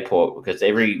through the airport because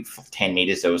every 10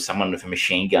 meters there was someone with a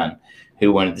machine gun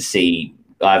who wanted to see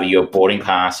either your boarding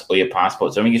pass or your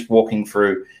passport. So I'm just walking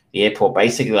through the airport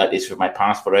basically like this with my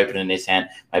passport open in this hand,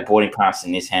 my boarding pass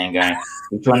in this hand going,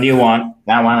 which one do you want?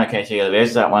 That one? Okay, so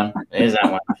there's that one. There's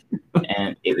that one.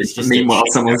 And it was just... Meanwhile,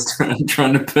 someone's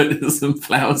trying to put some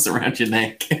flowers around your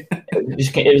neck.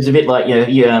 It was a bit like your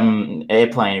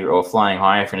airplane or flying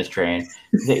higher from a train.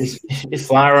 It's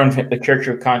flower on the Church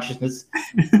of Consciousness.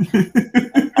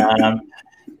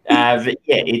 But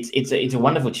yeah, it's a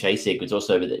wonderful chase sequence.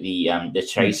 Also, the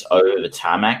chase over the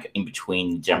tarmac in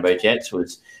between jumbo jets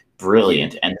was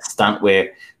brilliant, and the stunt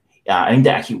where I think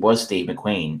that actually was Steve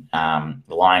McQueen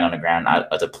lying on the ground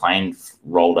as a plane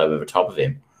rolled over the top of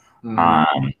him.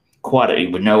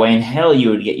 With no way in hell you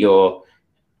would get your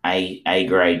A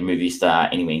grade movie star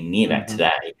anywhere near that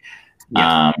today.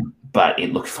 Yeah. But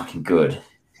it looked fucking good.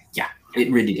 Yeah,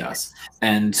 it really does.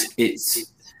 And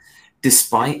it's,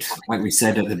 despite, like we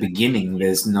said at the beginning,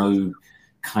 there's no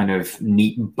kind of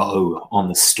neat bow on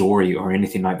the story or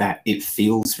anything like that. It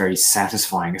feels very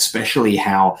satisfying, especially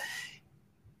how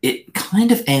it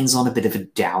kind of ends on a bit of a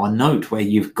dour note where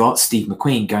you've got Steve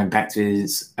McQueen going back to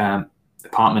his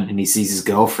apartment and he sees his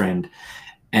girlfriend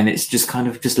and it's just kind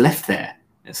of just left there.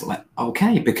 It's like,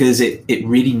 okay, because it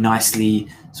really nicely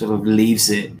sort of leaves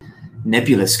it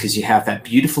nebulous, because you have that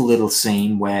beautiful little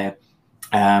scene where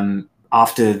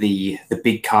after the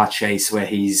big car chase where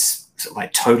he's sort of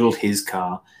like totaled his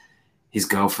car, his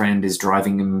girlfriend is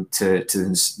driving him to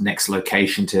this next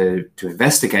location to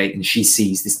investigate, and she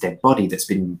sees this dead body that's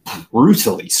been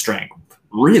brutally strangled.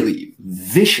 Really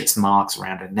vicious marks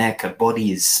around her neck. Her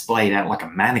body is splayed out like a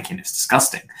mannequin. It's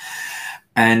disgusting.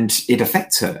 And it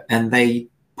affects her. And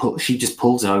she just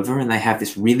pulls over and they have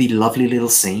this really lovely little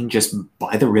scene just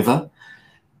by the river.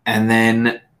 And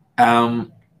then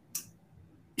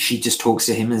she just talks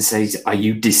to him and says, "Are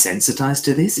you desensitized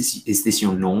to this? Is this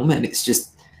your norm?" And it's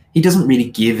just, he doesn't really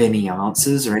give any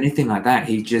answers or anything like that.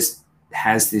 He just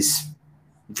has this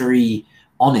very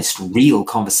honest, real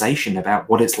conversation about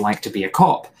what it's like to be a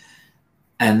cop.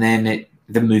 And then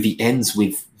the movie ends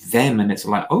with them, and it's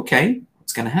like, okay,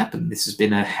 what's going to happen? This has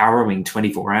been a harrowing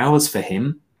 24 hours for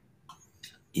him.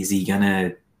 Is he going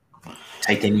to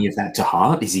take any of that to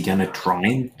heart? Is he going to try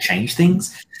and change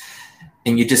things?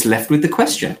 And you're just left with the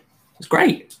question. It's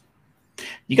great.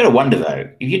 You got to wonder, though,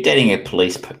 if you're dating a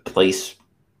police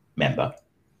member,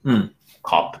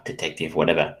 cop, detective,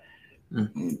 whatever,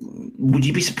 would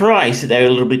you be surprised that they're a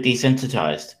little bit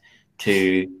desensitized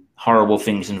to horrible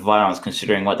things and violence,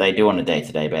 considering what they do on a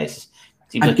day-to-day basis?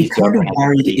 I'd be kind of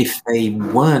worried if they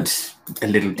weren't a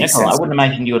little desensitized. I wouldn't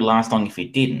imagine you would last long if you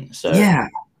didn't. So yeah,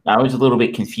 I was a little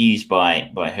bit confused by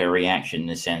her reaction, in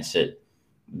the sense that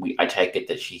I take it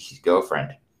that she's his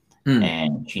girlfriend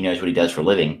and she knows what he does for a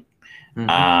living.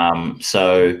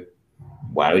 So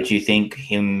why would you think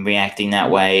him reacting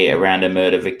that way around a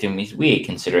murder victim is weird,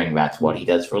 considering that's what he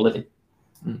does for a living?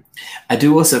 I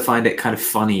do also find it kind of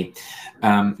funny.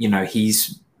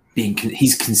 He's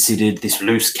considered this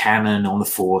loose cannon on the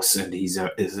force, and he's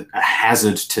a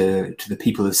hazard to the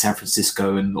people of San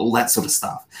Francisco and all that sort of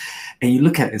stuff. And you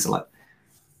look at it, it's like,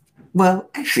 well,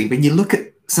 actually, when you look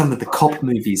at some of the cop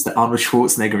movies that Arnold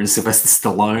Schwarzenegger and Sylvester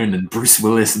Stallone and Bruce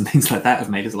Willis and things like that have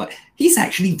made, us like, he's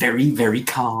actually very, very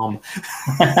calm.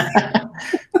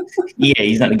 Yeah,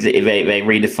 he's not. They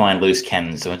redefined loose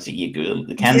cannons. So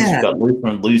the cannons got looser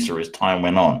and looser as time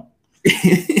went on.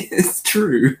 It's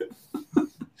true.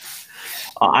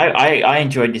 I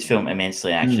enjoyed this film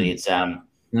immensely. Actually, it's a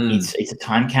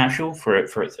time capsule for a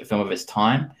film of its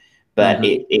time. But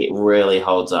it really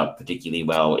holds up particularly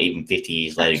well, even 50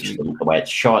 years later. Just the way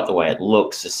it's shot, the way it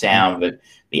looks, the sound,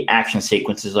 the action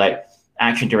sequences. Like,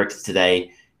 action directors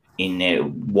today, in their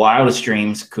wildest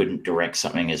dreams, couldn't direct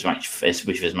something with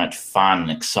as much fun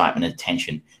and excitement and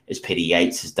attention as Peter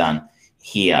Yates has done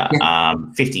here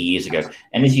 50 years ago.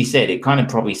 And as you said, it kind of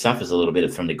probably suffers a little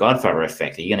bit from the Godfather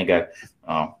effect. You're going to go,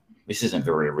 oh, this isn't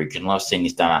very original. I've seen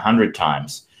this done 100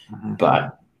 times.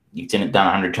 But you've seen it done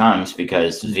 100 times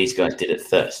because these guys did it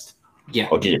first,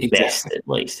 or did it best at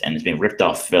least, and it's been ripped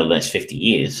off for the last 50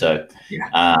 years. So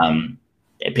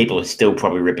people are still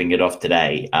probably ripping it off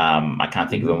today. I can't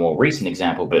think of a more recent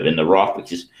example, but in The Rock,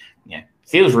 which is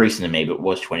feels recent to me, but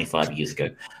was 25 years ago.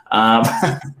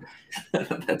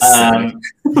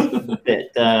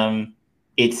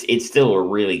 It's still a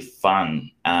really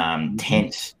fun,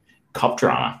 tense cop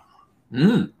drama.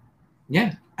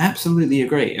 Yeah. Absolutely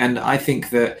agree. And I think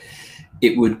that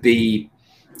it would be,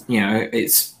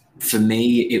 it's, for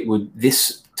me,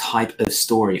 this type of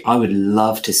story, I would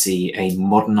love to see a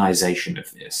modernization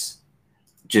of this.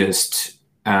 Just,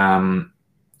 I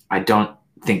don't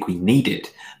think we need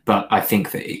it, but I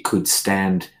think that it could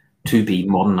stand to be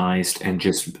modernized and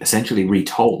just essentially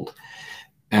retold.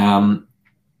 And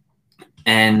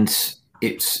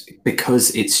it's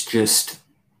because it's just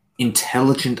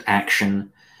intelligent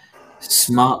action,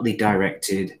 smartly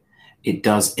directed. It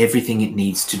does everything it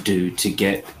needs to do to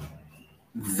get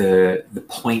the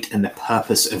point and the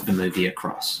purpose of the movie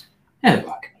across. Hello,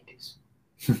 Archimedes.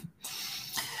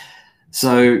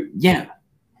 So, yeah.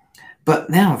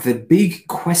 But now the big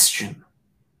question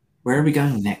Where are we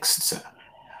going next, sir?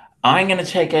 I'm going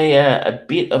to take a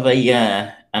bit of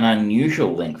an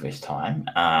unusual link this time.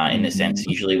 In a sense,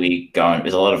 usually we go on.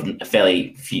 There's a lot of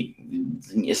fairly few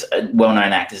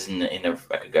well-known actors in the.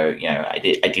 I could go. I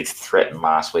did threaten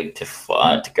last week to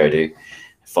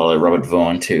follow Robert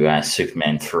Vaughn to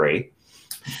Superman 3,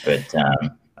 but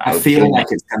I feel like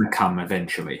it's going to come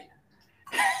eventually.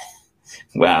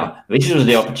 Well, this was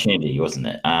the opportunity, wasn't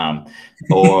it?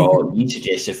 Or you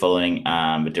suggested following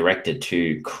the director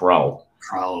to Krull,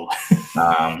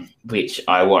 which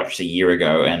I watched a year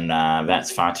ago, and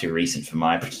that's far too recent for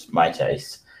my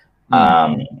taste.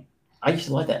 I used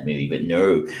to like that movie, but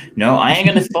no, I am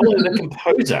going to follow the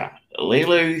composer,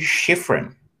 Lalo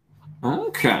Schifrin.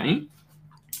 Okay.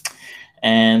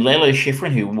 And Lalo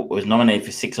Schifrin, who was nominated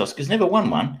for 6 Oscars, never won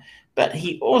one. But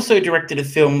he also directed a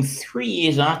film 3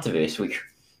 years after this, which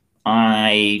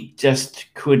I just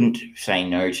couldn't say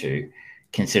no to,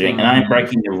 considering. And I'm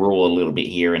breaking the rule a little bit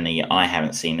here in the I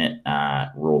haven't seen it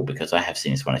rule, because I have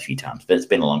seen this one a few times, but it's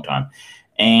been a long time.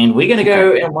 And we're going to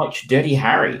go and watch Dirty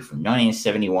Harry from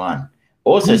 1971,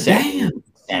 also set in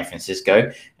San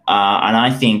Francisco. And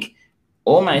I think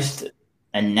almost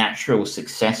a natural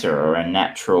successor or a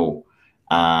natural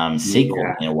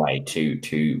sequel in a way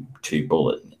to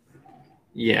Bullitt.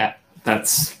 Yeah,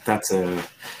 that's a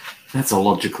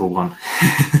logical one.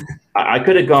 I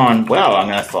could have gone, well, I'm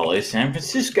going to follow San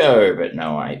Francisco, but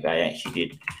no, I actually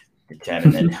did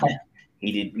determine that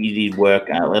he did work.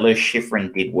 Lalo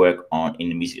Schifrin did work in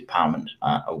the music department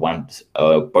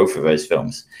both of those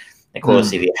films. Of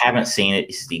course, if you haven't seen it,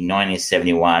 this is the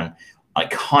 1971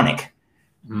 iconic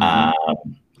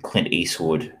Clint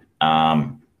Eastwood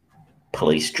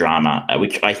police drama,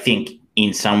 which I think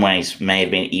in some ways may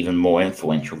have been even more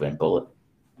influential than Bullitt.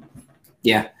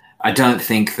 Yeah, I don't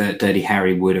think that Dirty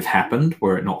Harry would have happened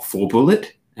were it not for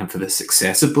Bullitt and for the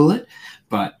success of Bullitt.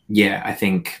 But yeah, I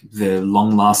think the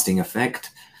long-lasting effect,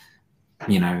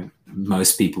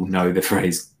 most people know the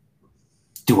phrase,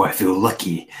 "Do I feel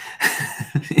lucky?"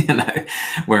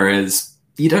 Whereas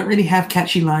you don't really have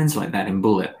catchy lines like that in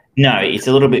Bullitt. No, it's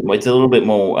a little bit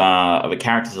more of a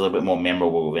character's a little bit more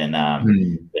memorable than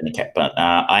the cat. But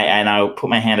I'll put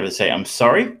my hand up and say I'm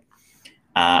sorry,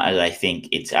 as I think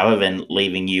it's, other than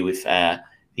leaving you with the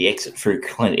exit through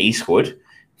Clint Eastwood,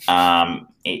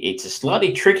 it's a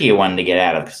slightly trickier one to get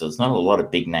out of, because there's not a lot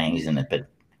of big names in it. But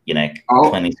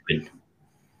Clint Eastwood.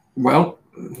 Well,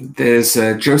 there's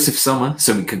Joseph Sommer,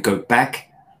 so we could go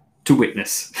back to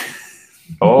Witness.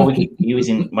 Oh, he was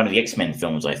in one of the X-Men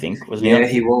films, I think, wasn't he? Yeah,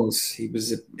 he was. He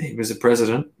was a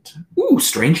president. Ooh,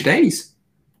 Strange Days.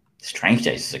 Strange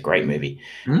Days is a great movie.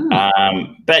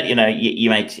 But you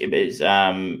may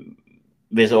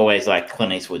there's always like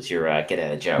Clint Eastwood's your get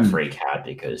out of jail free card,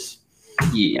 because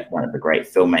one of the great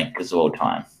filmmakers of all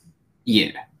time.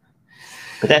 Yeah.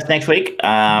 But that's next week.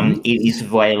 It is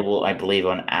available, I believe,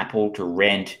 on Apple to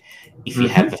rent. If you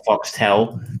have the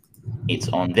Foxtel, it's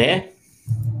on there.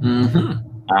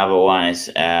 Otherwise,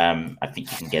 I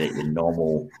think you can get it in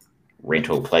normal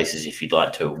rental places if you'd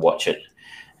like to watch it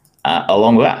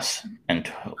along with us, and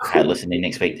listen in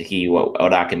next week to hear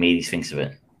what Archimedes thinks of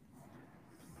it.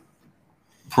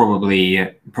 Probably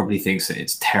thinks that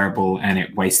it's terrible and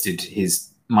it wasted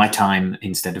my time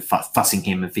instead of fussing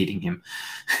him and feeding him.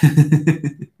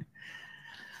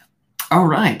 All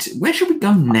right, where should we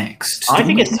go next? I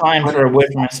think it's time for a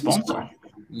word from our sponsor.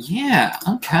 Yeah,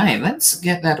 okay, let's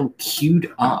get that all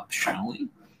queued up, shall we?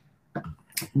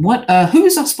 Who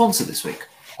is our sponsor this week?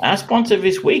 Our sponsor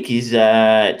this week is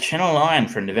Channel 9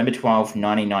 from November 12,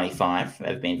 1995.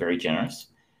 They've been very generous.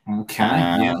 Okay,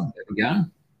 yeah, there we go.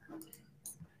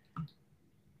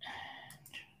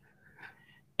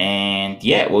 And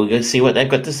yeah, we'll go see what they've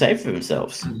got to say for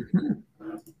themselves.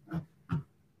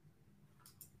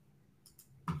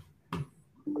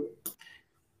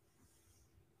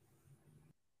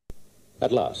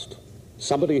 At last,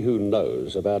 somebody who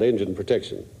knows about engine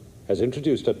protection has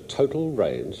introduced a total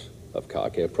range of car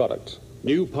care products.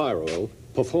 New Pyro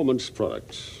performance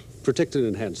products. Protect and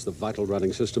enhance the vital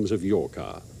running systems of your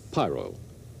car. Pyro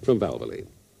from Valvoline.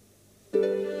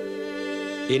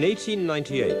 In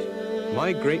 1898,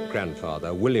 my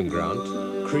great-grandfather, William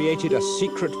Grant, created a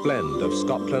secret blend of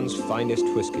Scotland's finest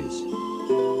whiskies.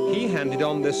 He handed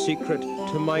on this secret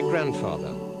to my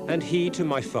grandfather, and he to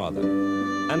my father.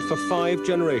 And for 5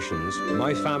 generations,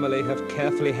 my family have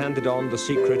carefully handed on the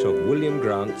secret of William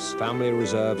Grant's Family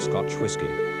Reserve Scotch whisky.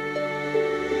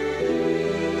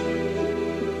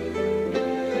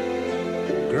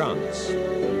 Grant's,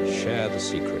 share the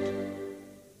secret.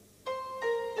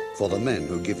 For the men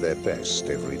who give their best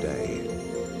every day.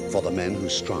 For the men who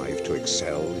strive to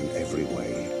excel in every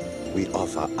way. we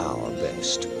offer our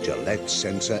best, Gillette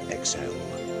Sensor XL.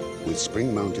 With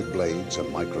spring-mounted blades and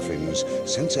microfins,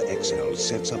 Sensor XL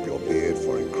sets up your beard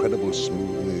for incredible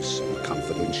smoothness and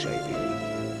confident shaving.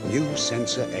 New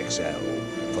Sensor XL.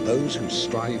 For those who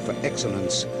strive for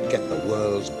excellence, get the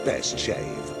world's best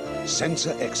shave.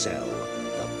 Sensor XL,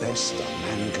 the best a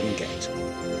man can get.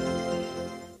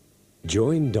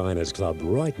 Join Diners Club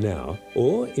right now,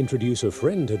 or introduce a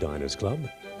friend to Diners Club,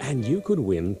 and you could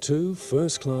win 2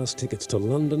 first-class tickets to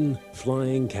London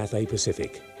flying Cathay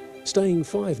Pacific, staying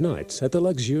 5 nights at the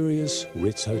luxurious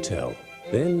Ritz Hotel.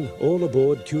 Then all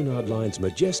aboard Cunard Line's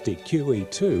majestic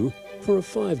QE2 for a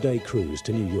 5-day cruise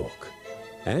to New York.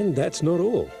 And that's not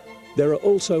all. There are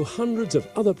also hundreds of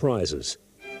other prizes.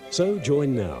 So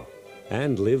join now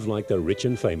and live like the rich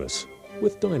and famous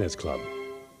with Diners Club.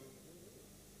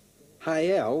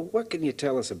 Hey Al, what can you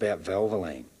tell us about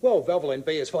Valvoline? Well, Valvoline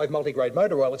BS5 multi-grade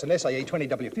motor oil. It's an SAE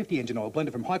 20W50 engine oil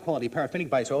blended from high-quality paraffinic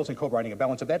base oils incorporating a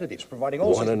balance of additives, providing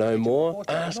all... Want to know more?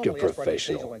 Ask a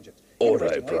professional.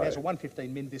 AutoPro. It has a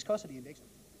 115 min viscosity index.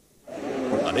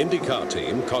 An IndyCar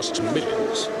team costs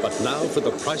millions, but now for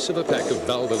the price of a pack of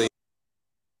Valvoline.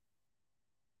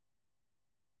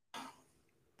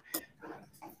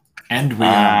 And we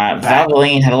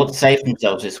Valvoline had a lot to say for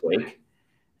themselves this week.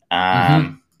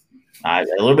 A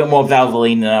little bit more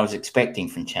Valvoline than I was expecting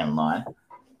from Channel 9.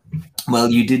 Well,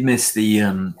 you did miss the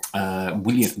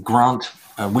William Grant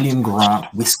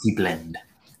whiskey blend,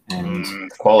 and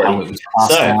quality. How it was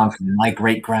passed down from my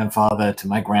great-grandfather to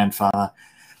my grandfather.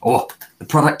 Oh, the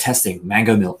product testing,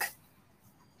 mango milk.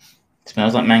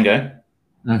 Smells like mango.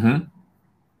 Mm-hmm.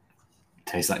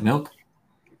 Tastes like milk.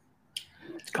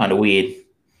 It's kind of weird.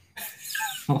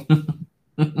 I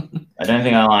don't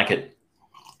think I like it.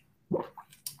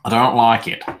 I don't like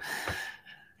it.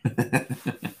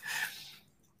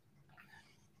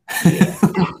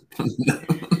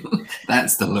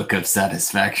 That's the look of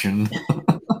satisfaction.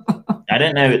 I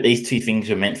don't know that these two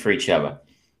things are meant for each other.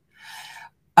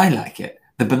 I like it.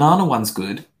 The banana one's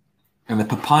good, and the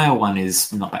papaya one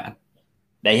is not bad.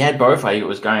 They had both. I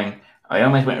almost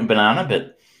went with banana,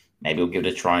 but maybe we'll give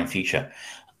it a try in future.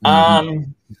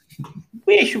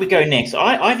 Where should we go next?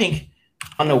 I think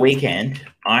on the weekend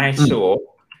I saw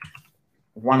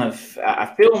one of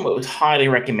a film that was highly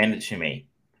recommended to me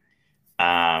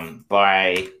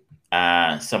by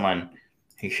someone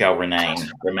who shall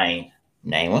remain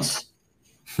nameless.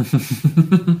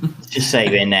 Just say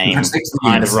their name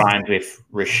kind of rhymed with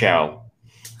Rochelle.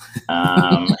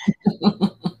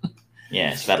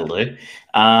 Yes, that'll do.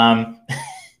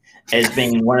 As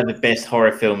being one of the best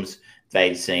horror films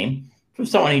they'd seen from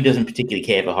someone who doesn't particularly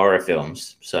care for horror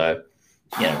films. So,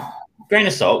 grain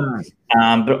of salt.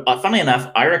 But funnily enough,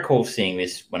 I recall seeing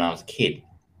this when I was a kid.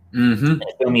 Mm-hmm.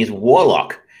 The film is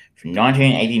Warlock from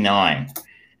 1989.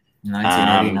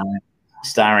 1989.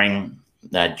 Starring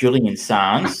Julian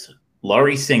Sands,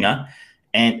 Laurie Singer,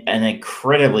 and an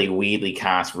incredibly weirdly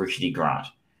cast Richard E. Grant.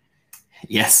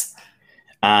 Yes.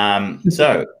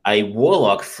 So a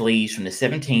warlock flees from the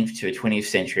 17th to the 20th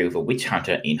century with a witch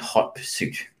hunter in hot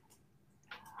pursuit.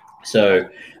 So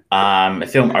the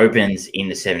film opens in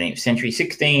the 17th century,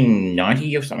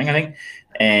 1690 or something, I think.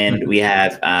 And we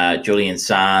have Julian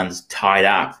Sands tied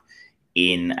up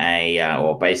in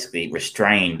or basically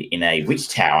restrained in a witch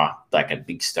tower, like a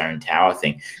big stone tower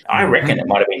thing. I reckon it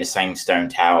might have been the same stone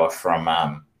tower from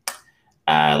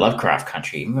Lovecraft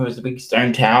Country. Remember, it was the big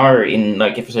stone tower in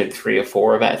like episode 3 or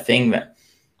 4 of that thing.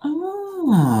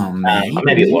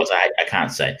 Maybe it was. I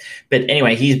can't say. But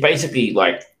anyway, he's basically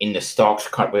like in the stocks,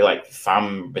 with like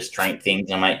thumb restraint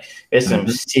things. I'm like, there's some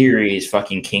serious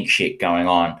fucking kink shit going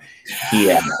on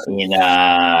here in the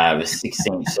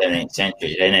 16th, 17th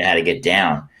century. They know how to get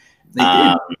down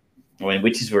when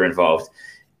witches were involved.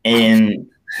 And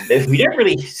we don't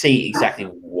really see exactly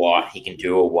what he can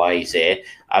do or why he's there,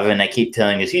 other than they keep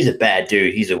telling us he's a bad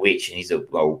dude, he's a witch, and he's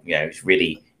he's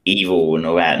really evil and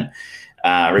all that.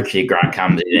 And Richard Grant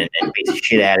comes in and beats the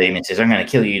shit out of him and says, "I'm going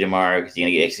to kill you tomorrow because you're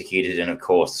going to get executed." And of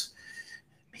course,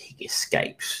 he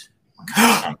escapes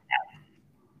somehow,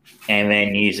 and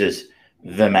then uses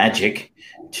the magic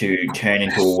to turn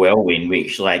into a whirlwind,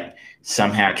 which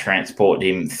somehow transported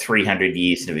him 300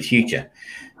 years into the future.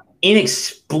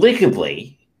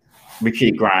 Inexplicably,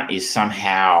 Richard Grant is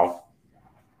somehow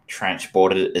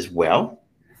transported as well.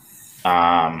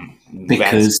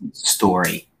 Because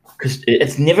story. Because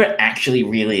it's never actually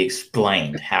really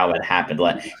explained how it happened.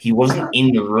 Like, he wasn't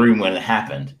in the room when it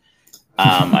happened,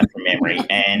 from memory.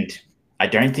 And I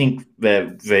don't think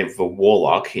the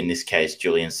warlock, in this case,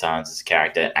 Julian Sands'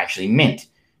 character, actually meant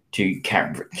to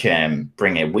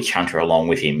bring a witch hunter along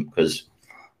with him, because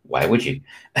why would you?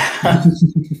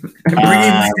 I'm bringing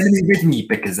my enemy with me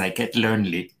because I get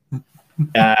lonely.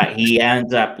 He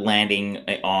ends up landing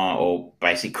on, or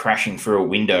basically crashing through a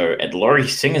window at Laurie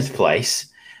Singer's place.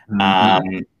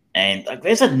 And like,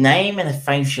 there's a name and a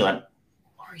face. You're like,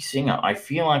 Laurie Singer. I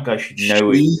feel like I should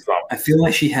know it from. I feel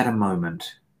like she had a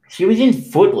moment. She was in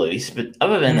Footloose, but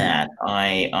other than that,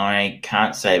 I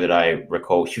can't say that I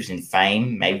recall. She was in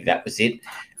Fame. Maybe that was it.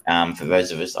 For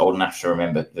those of us old enough to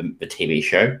remember the TV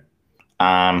show.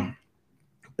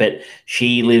 But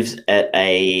she lives at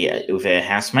with her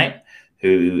housemate,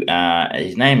 who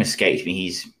his name escapes me.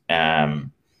 He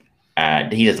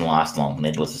doesn't last long,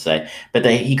 needless to say. But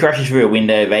he crashes through a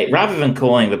window. Rather than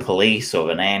calling the police or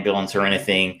an ambulance or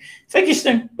anything, they just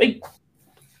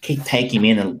take him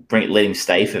in and let him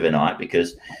stay for the night,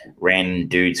 because random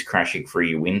dudes crashing through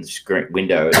your window in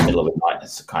the middle of the night,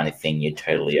 that's the kind of thing you're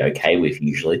totally okay with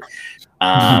usually.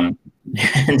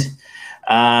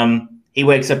 He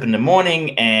wakes up in the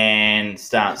morning and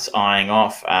starts eyeing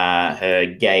off her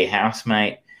gay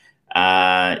housemate,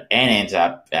 and ends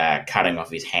up cutting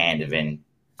off his hand and then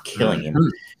killing him,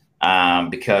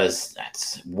 because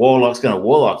that's Warlock's going to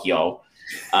Warlock, y'all.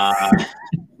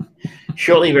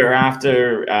 Shortly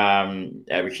thereafter,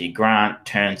 Richard Grant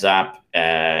turns up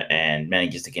and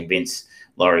manages to convince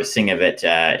Laurie Singer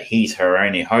that he's her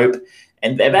only hope.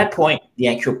 And at that point, the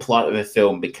actual plot of the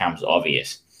film becomes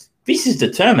obvious. This is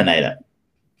the Terminator.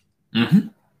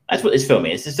 That's what this film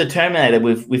is. It's the Terminator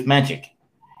with magic.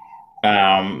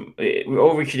 I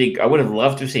would have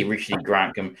loved to see Richard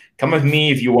Grant come with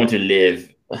me if you want to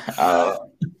live.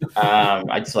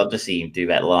 I'd just love to see him do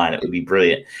that line. It would be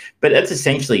brilliant. But that's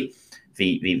essentially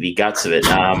the guts of it.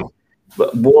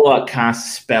 But Warlock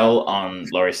casts a spell on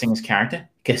Laurie Singer's character,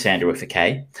 Cassandra with a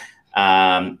K.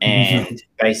 And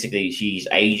basically she's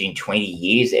aging 20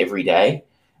 years every day.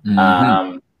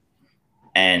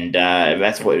 And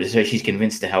that's what. So she's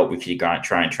convinced to help Richard Grant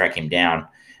try and track him down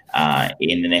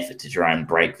in an effort to try and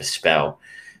break the spell.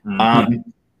 And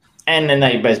then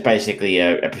there's basically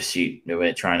a pursuit where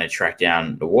we're trying to track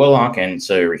down the Warlock, and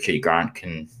so Richard Grant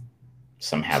can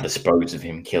somehow dispose of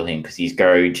him, kill him, because he's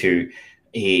trying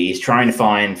to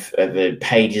find the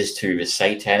pages to the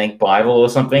Satanic Bible or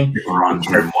something, which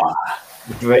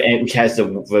has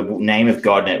the name of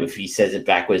God in it. If he says it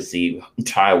backwards, the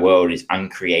entire world is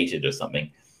uncreated or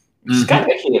something. It's kind of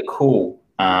actually a cool,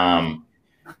 plot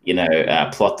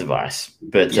device.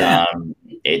 But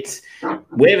it's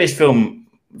where this film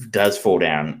does fall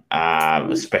down.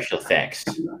 The special effects,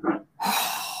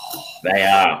 they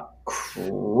are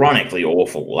chronically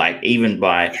awful. Like even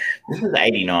this was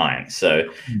 89, so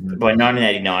by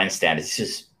 1989 standards, this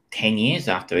is 10 years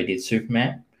after they did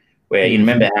Superman. Where you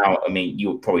remember how, I mean,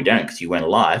 you probably don't because you weren't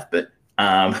alive, but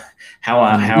how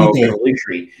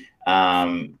revolutionary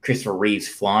Christopher Reeve's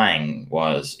flying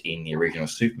was in the original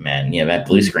Superman. You know, that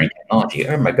blue screen technology.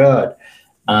 Oh my God.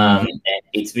 And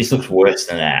this looks worse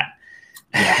than that.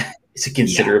 It's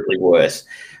considerably worse.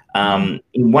 In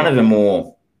one of the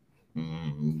more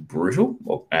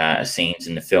brutal scenes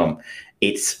in the film,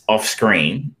 it's off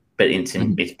screen, but it's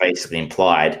basically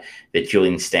implied that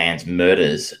Julian Stans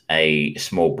murders a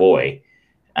small boy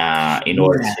in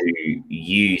order to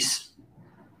use,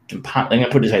 I'm going to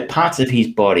put it this way, parts of his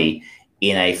body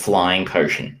in a flying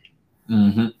potion.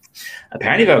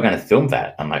 Apparently they were going to film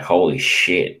that. I'm like, holy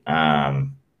shit. That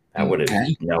would have,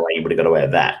 no way you would have got away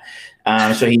with that.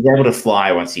 So he's able to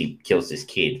fly once he kills this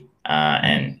kid,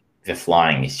 and the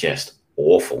flying is just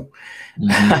awful.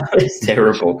 It's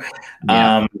terrible.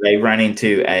 They run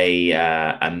into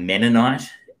a Mennonite,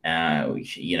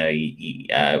 which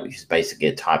is basically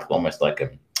a type of almost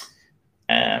like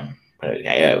the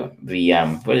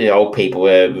old people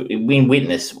in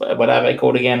Witness. What are they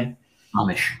called again?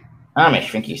 Amish.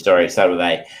 Thank you. Sorry, start with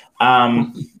A.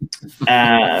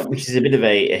 Which is a bit of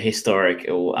a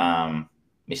historical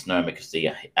misnomer, because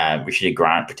Richard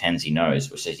Grant pretends he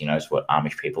knows, or says he knows what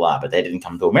Amish people are, but they didn't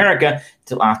come to America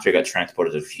until after he got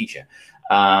transported to the future.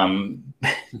 But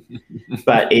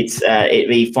it's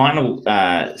the final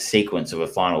sequence of a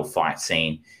final fight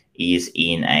scene is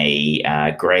in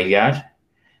a graveyard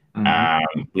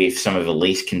with some of the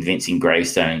least convincing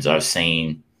gravestones I've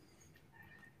seen,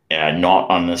 not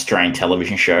on an Australian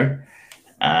television show.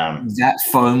 That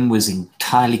foam was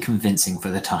entirely convincing for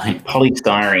the time.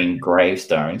 Polystyrene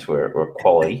gravestones were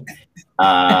quality.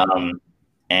 And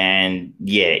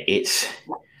yeah, it's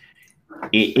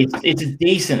a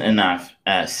decent enough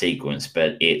sequence,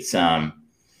 but it's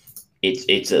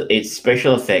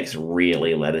special effects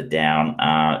really let it down.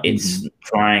 It's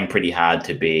trying pretty hard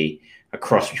to be a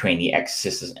cross between The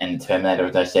Exorcist and Terminator,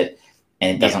 as I said,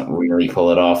 and it doesn't really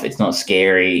pull it off. It's not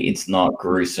scary. It's not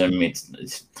gruesome.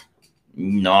 It's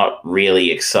not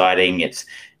really exciting.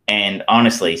 And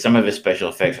honestly, some of the special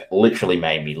effects literally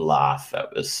made me laugh.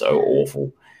 That was so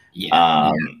awful. It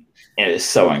was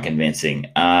so unconvincing.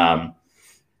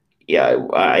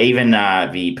 Even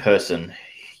the person,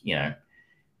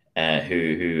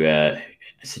 who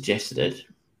suggested it,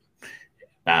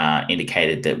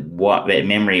 indicated that what their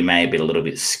memory may have been a little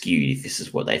bit skewed if this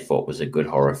is what they thought was a good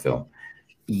horror film.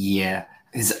 Yeah,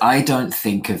 because I don't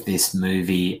think of this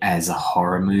movie as a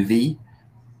horror movie.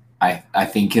 I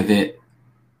think of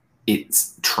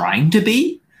it's trying to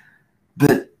be,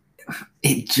 but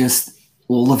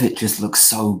all of it just looks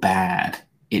so bad.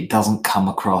 It doesn't come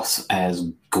across as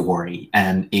gory,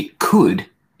 and it could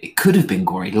have been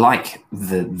gory, like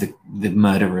the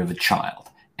murder of a child,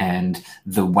 and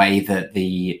the way that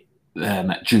the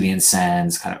Julian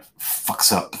Sands kind of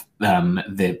fucks up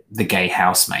the gay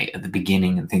housemate at the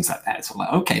beginning and things like that. It's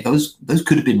like, okay, those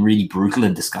could have been really brutal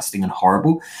and disgusting and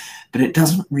horrible, but it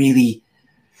doesn't really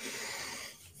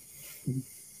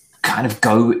kind of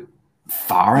go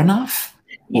far enough.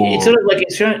 It's sort of like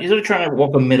it's sort of trying to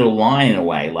walk a middle line in a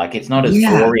way. Like it's not as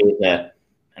gory as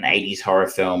an 80s horror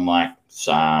film like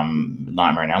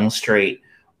Nightmare on Elm Street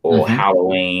or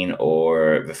Halloween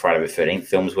or the Friday the 13th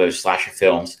films, where slasher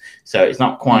films. So it's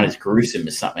not quite as gruesome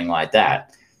as something like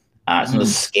that. It's not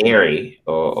as scary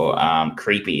or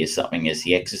creepy as something as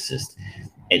The Exorcist.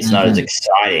 It's not as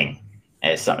exciting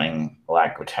as something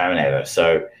like Terminator.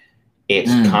 So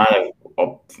it's kind of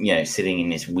sitting in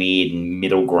this weird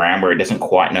middle ground where it doesn't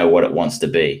quite know what it wants to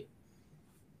be.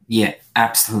 Yeah,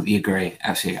 absolutely agree.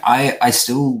 Absolutely. I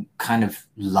still kind of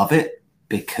love it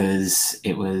because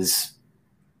it was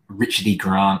Richard E.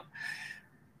 Grant.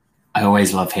 I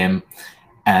always love him.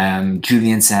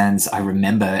 Julian Sands, I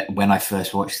remember when I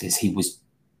first watched this, he was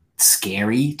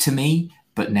scary to me,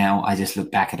 but now I just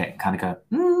look back at it and kind of go,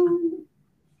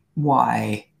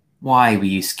 why were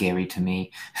you scary to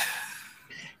me?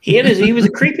 He was a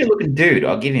creepy looking dude.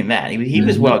 I'll give him that. He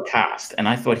was well cast, and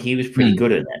I thought he was pretty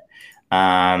good at it.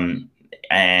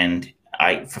 And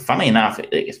funnily enough, I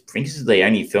think this is the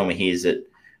only film of his that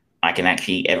I can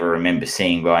actually ever remember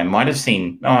seeing. But I might have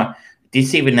seen. I did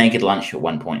see The Naked Lunch at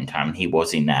one point in time, and he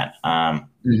was in that. I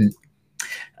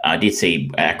did see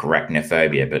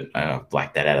Arachnophobia, but I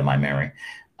blacked that out of my memory.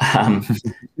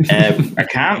 I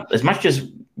can't, as much as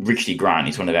Richard E. Grant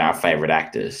is one of our favorite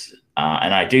actors.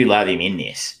 And I do love him in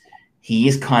this. He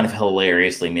is kind of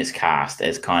hilariously miscast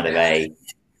as kind of a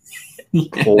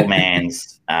poor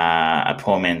man's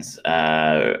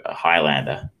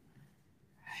Highlander.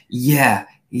 Yeah,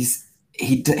 he's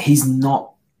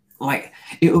not like,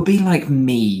 it would be like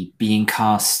me being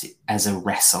cast as a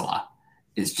wrestler.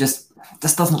 It's just,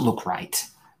 this doesn't look right.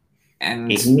 And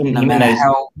no matter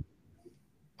how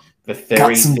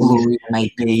guts and glory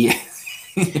may be.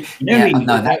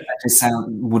 That just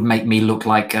would make me look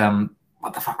like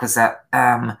what the fuck was that?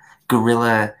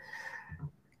 Gorilla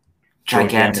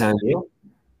Giganto.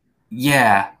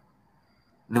 Yeah,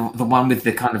 the one with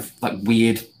the kind of like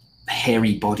weird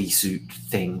hairy bodysuit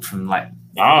thing from like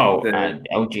Giant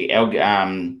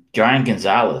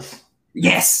Gonzalez.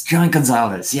 Yes, Giant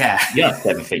Gonzalez. Yeah, you're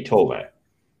 7 feet tall, though.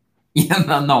 Yeah,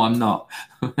 no, I'm not.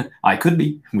 I could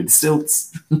be with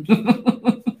stilts.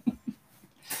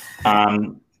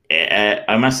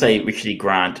 I must say, Richard E.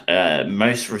 Grant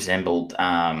most resembled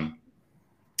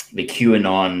the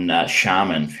QAnon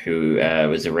shaman who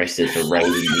was arrested for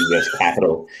raiding the U.S.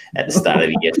 Capitol at the start of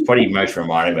the year. It's probably most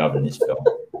reminded me of in this film.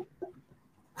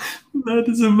 That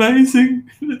is amazing.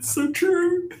 It's so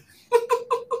true.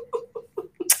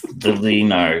 Little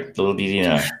did you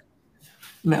know.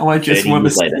 Now I just want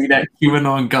to see that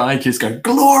QAnon guy just go,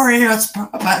 glorious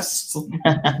purpose.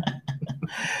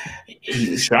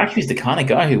 He strikes me as the kind of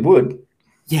guy who would.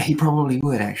 Yeah, he probably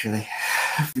would, actually,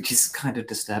 which is kind of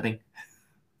disturbing.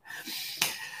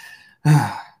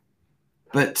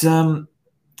 But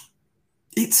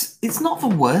it's not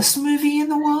the worst movie in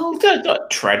the world. It's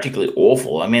not tragically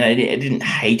awful. I mean, I didn't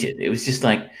hate it. It was just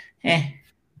like,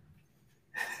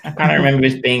 I kind of remember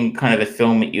this being kind of a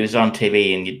film that you was on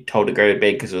TV and you're told to go to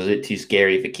bed because it was a bit too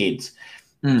scary for kids.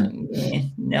 No,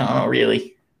 not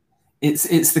really.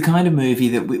 It's the kind of movie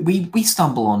that we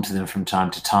stumble onto them from time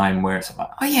to time where it's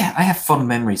like, oh yeah, I have fond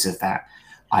memories of that.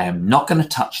 I am not going to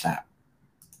touch that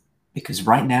because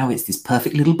right now it's this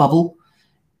perfect little bubble,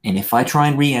 and if I try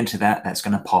and re-enter that, that's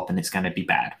going to pop and it's going to be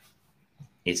bad.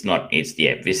 This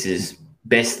is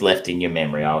best left in your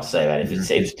memory. I'll say that. If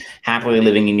it's happily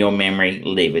living in your memory,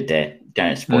 leave it there.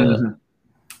 Don't spoil it.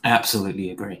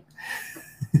 Absolutely agree.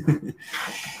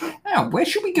 Now, where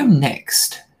should we go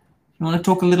next? You want to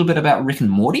talk a little bit about Rick and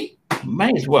Morty?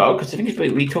 May as well, because I think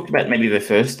we talked about maybe the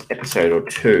first episode or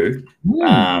two.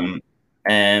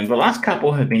 And the last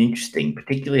couple have been interesting,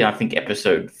 particularly I think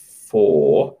episode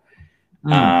 4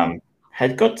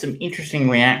 had got some interesting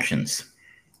reactions.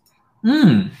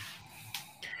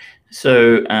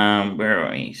 So where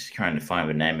are we? Just trying to find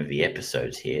the name of the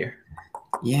episodes here.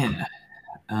 Yeah.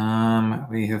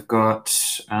 We have got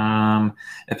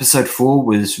episode 4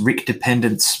 was Rick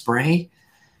Dependent Spray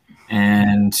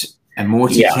and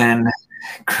Emoticon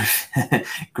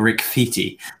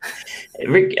Graffiti.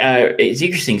 Rick, it's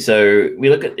interesting. So we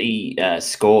look at the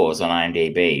scores on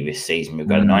IMDb this season. We've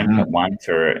got a 9.1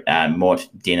 for Mort,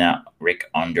 Dinner, Rick,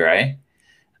 Andre.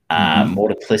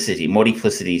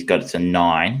 Mortiplicity's got it's a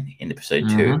 9 in episode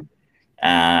 2.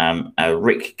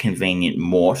 Rick Convenient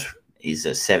Mort is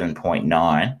a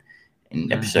 7.9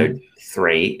 in episode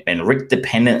 3, and Rick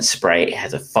Dependent Spray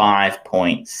has a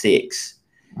 5.6.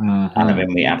 And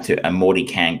then we're up to a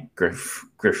Emoticon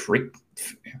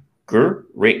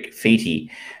Rick Feety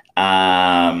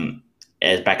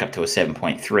as back up to a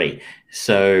 7.3.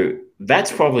 So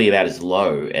that's probably about as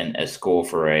low and a score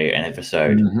for an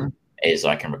episode as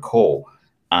I can recall.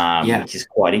 Which is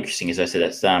quite interesting. As I said,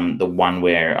 that's the one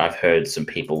where I've heard some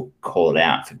people call it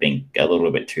out for being a little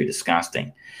bit too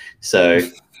disgusting. So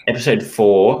episode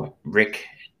 4, Rick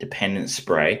Dependent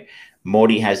Spray.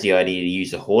 Morty has the idea to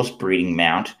use a horse breeding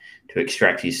mount to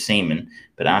extract his semen,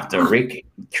 but after Rick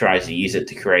tries to use it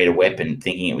to create a weapon,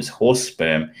 thinking it was horse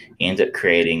sperm, he ends up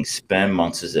creating sperm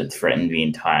monsters that threaten the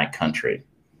entire country.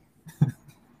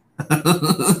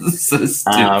 So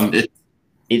stupid.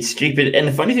 It's stupid. And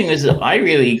the funny thing is that I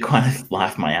really kind of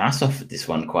laughed my ass off at this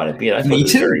one quite a bit. I thought it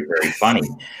was very, very funny.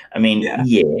 I mean,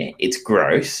 it's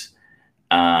gross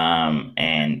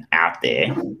and out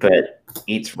there, but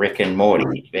it's Rick and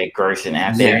Morty. They're gross and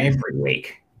out there every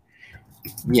week.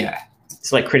 Yeah.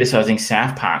 It's like criticizing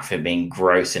South Park for being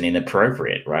gross and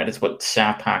inappropriate, right? It's what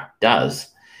South Park does.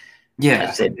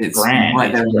 Yeah. It's brand.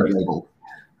 Right there on the label.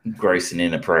 Gross and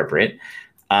inappropriate.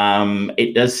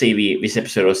 It does see this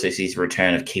episode also sees the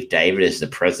return of Keith David as the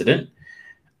president,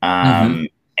 and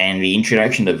the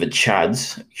introduction of the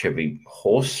Chuds, should be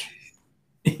horse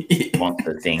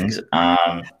monster things.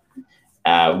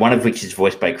 One of which is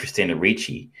voiced by Christina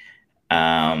Ricci,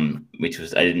 which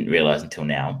was I didn't realize until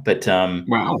now. But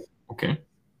wow, okay,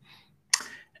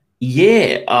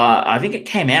 I think it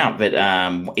came out, but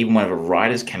even one of the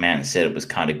writers came out and said it was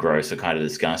kind of gross or kind of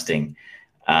disgusting.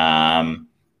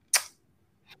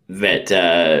 That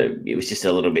it was just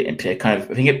a little bit kind of,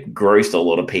 I think it grossed a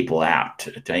lot of people out.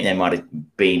 I think they might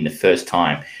have been the first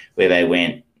time where they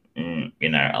went, a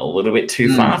little bit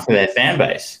too far for their fan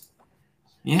base.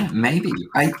 Yeah, maybe.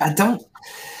 I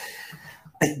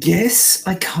guess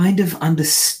I kind of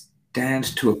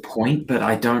understand to a point, but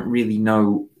I don't really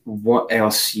know what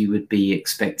else you would be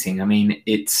expecting. I mean,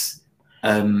 it's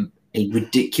a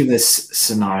ridiculous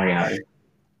scenario.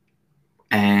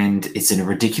 And it's in a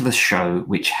ridiculous show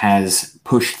which has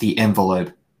pushed the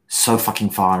envelope so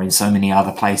fucking far in so many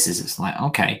other places. It's like,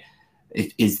 okay,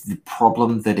 is the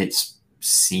problem that it's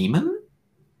semen?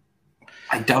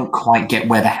 I don't quite get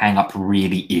where the hang-up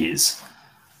really is.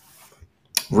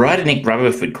 Writer Nick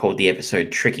Rutherford called the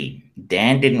episode tricky.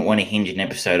 Dan didn't want to hinge an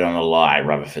episode on a lie,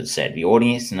 Rutherford said. The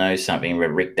audience knows something that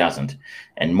Rick doesn't,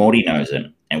 and Morty knows it,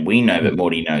 and we know that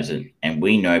Morty knows it, and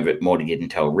we know that Morty didn't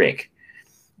tell Rick.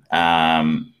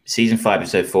 Season 5,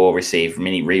 episode 4 received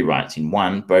many rewrites. In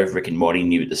one, both Rick and Morty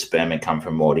knew that the sperm had come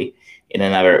from Morty. In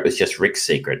another, it was just Rick's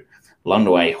secret. Along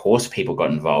the way, horse people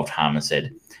got involved, Harmon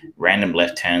said. Random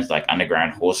left turns like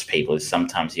underground horse people is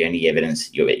sometimes the only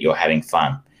evidence you're having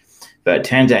fun. But it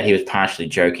turns out he was partially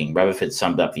joking. Rutherford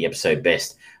summed up the episode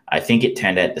best. I think it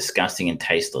turned out disgusting and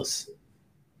tasteless.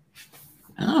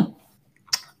 Oh.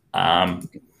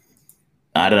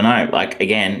 I don't know. Like,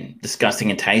 again, disgusting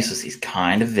and tasteless is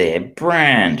kind of their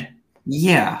brand.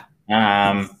 Yeah.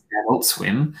 Adult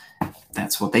Swim,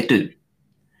 that's what they do.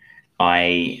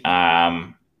 I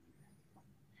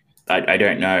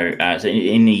don't know. So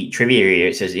in the trivia area,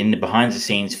 it says, in the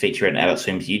behind-the-scenes feature on Adult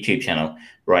Swim's YouTube channel,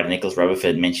 writer Nicholas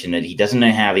Rutherford mentioned that he doesn't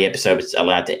know how the episode was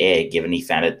allowed to air, given he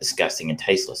found it disgusting and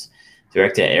tasteless.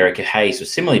 Director Erica Hayes was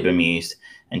similarly bemused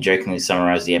and jokingly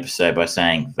summarized the episode by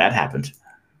saying, that happened.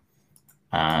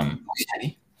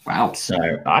 Okay. Wow. So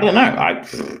I don't know.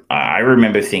 I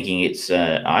remember thinking it's.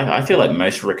 I feel like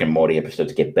most Rick and Morty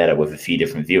episodes get better with a few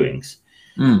different viewings,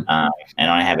 and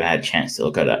I haven't had a chance to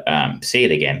look at it, see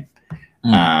it again.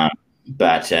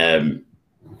 But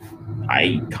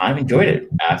I kind of enjoyed it.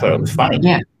 I thought it was funny.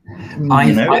 Yeah,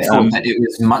 I thought that it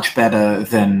was much better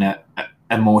than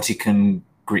Emoticon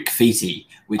Graffiti,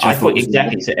 which I thought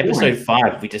exactly. So episode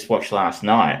 5 we just watched last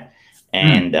night.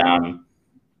 And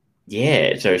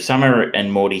yeah, so Summer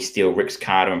and Morty steal Rick's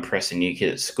car to impress a new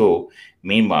kid at school.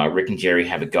 Meanwhile, Rick and Jerry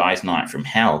have a guy's night from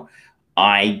hell.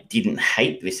 I didn't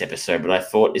hate this episode, but I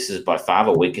thought this is by far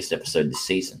the weakest episode this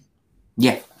season.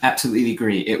 Yeah, absolutely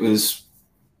agree.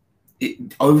 It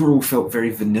overall felt very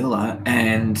vanilla,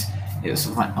 and it was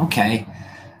like, okay,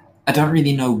 I don't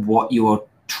really know what you're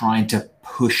trying to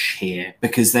push here,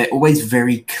 because they're always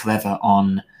very clever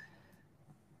on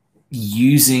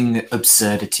using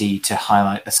absurdity to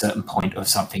highlight a certain point of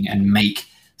something and make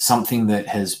something that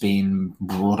has been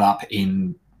brought up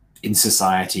in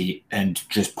society and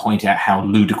just point out how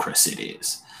ludicrous it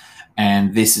is.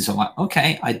 And this is like,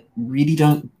 okay, I really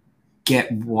don't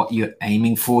get what you're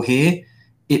aiming for here.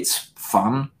 It's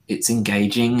fun, it's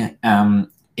engaging,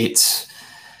 it's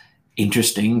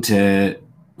interesting to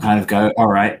kind of go, all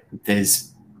right,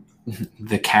 there's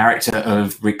the character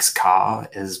of Rick's car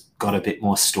has got a bit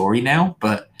more story now,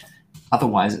 but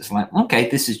otherwise it's like, okay,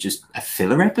 this is just a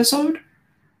filler episode.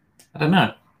 I don't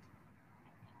know.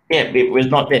 Yeah, it was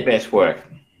not their best work.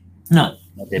 No.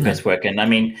 Not their best work. And I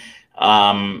mean,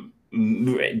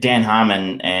 Dan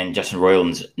Harmon and Justin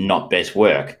Roiland's not best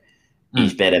work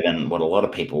is better than what a lot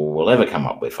of people will ever come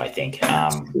up with, I think.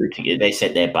 They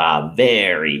set their bar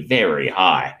very, very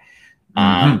high.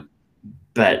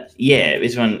 But yeah,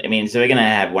 this one, I mean, so we're going to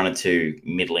have 1 or 2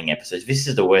 middling episodes. This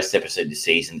is the worst episode this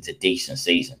season. It's a decent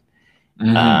season.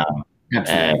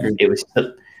 It was.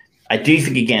 I do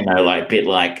think, again, though, like a bit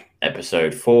like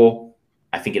episode 4,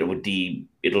 I think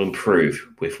it'll improve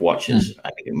with watches. I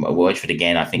think I'll watch it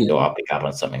again. I think I'll pick up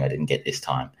on something I didn't get this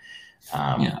time.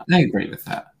 Yeah, I agree with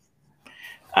that.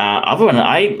 Other one,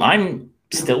 I'm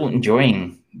still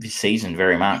enjoying this season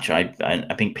very much. I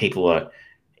think people are.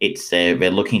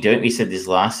 They're looking to. We said this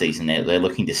last season. They're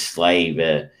looking to slay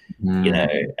the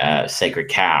sacred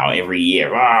cow every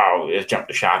year. Oh, they've jumped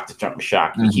the shark. They've jumped the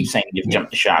shark. You keep saying you've jumped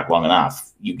the shark long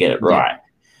enough, you get it right.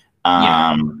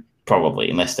 Probably,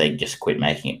 unless they just quit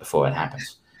making it before it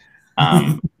happens.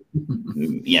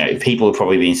 People have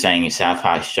probably been saying South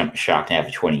Park's jumped the shark now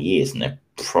for 20 years, and they're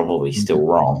probably still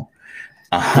wrong.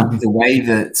 The way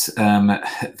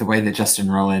that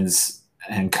Justin Rollins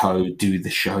and co do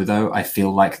the show, though, I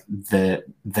feel like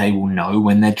they will know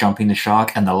when they're jumping the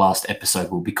shark, and the last episode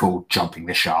will be called "Jumping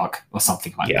the Shark" or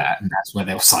something like that, and that's where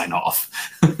they'll sign off.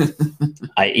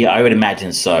 I would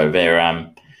imagine so.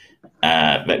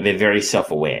 But they're very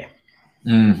self-aware.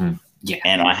 Yeah,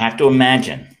 and I have to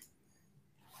imagine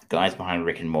the guys behind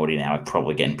Rick and Morty now are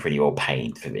probably getting pretty well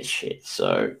paid for this shit.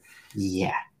 So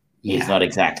yeah. It's not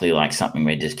exactly like something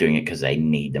they're just doing it because they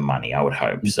need the money, I would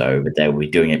hope. So, but they will be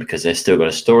doing it because they've still got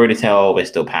a story to tell. They're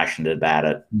still passionate about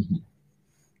it.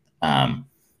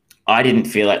 I didn't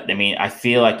feel like, I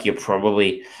feel like you're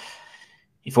probably,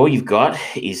 if all you've got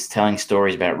is telling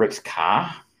stories about Rick's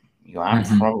car, you are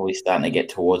probably starting to get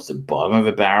towards the bottom of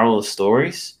a barrel of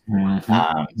stories.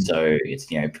 So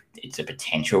it's a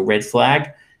potential red flag,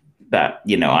 but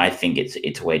I think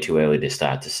it's way too early to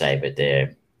start to say that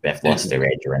they've lost their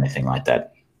edge or anything like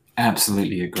that.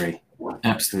 Absolutely agree. I'm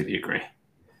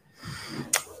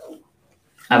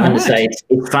going to say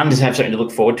it's fun to have something to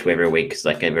look forward to every week because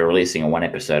they're releasing 1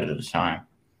 episode at a time.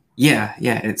 Yeah,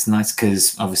 it's nice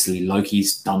because obviously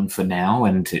Loki's done for now,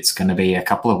 and it's going to be a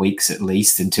couple of weeks at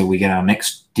least until we get our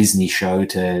next Disney show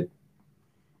to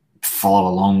follow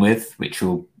along with, which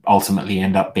will ultimately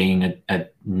end up being a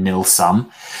nil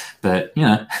sum. But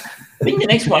I think the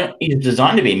next one is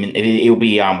designed to be. It'll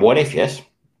be What If? Yes,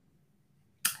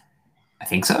 I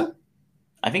think so.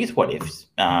 I think it's What If.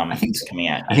 I think it's coming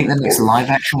out. I think the next live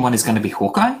action one is going to be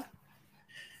Hawkeye.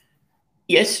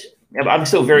 Yes, I'm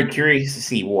still very curious to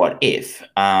see What If.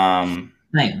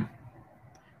 Name.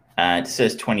 It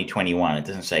says 2021. It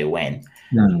doesn't say when.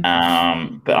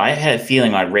 But I had a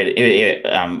feeling I read it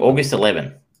August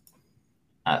 11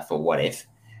 for What If.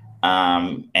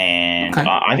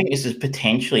 I think this is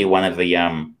potentially one of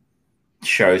the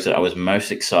shows that I was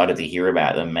most excited to hear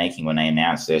about them making when they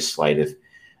announced their slate of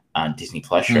Disney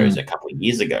Plus shows a couple of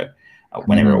years ago,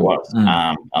 whenever it was.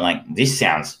 I'm like, this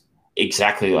sounds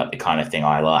exactly like the kind of thing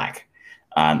I like.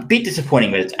 A bit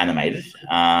disappointing that it's animated.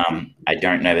 I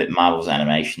don't know that Marvel's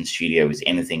animation studio is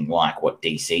anything like what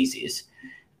DC's is.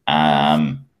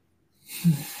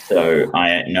 So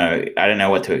I don't know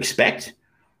what to expect.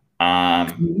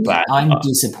 But I'm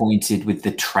disappointed with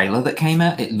the trailer that came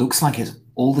out. It looks like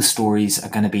all the stories are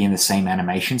going to be in the same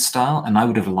animation style, and I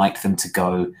would have liked them to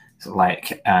go like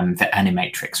the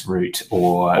Animatrix route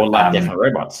or like Death and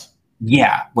Robots.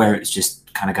 Yeah, where it's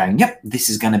just kind of going, yep, this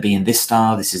is going to be in this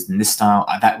style, this is in this style.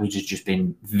 That would have just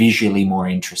been visually more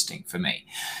interesting for me.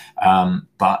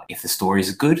 But if the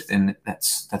stories are good, then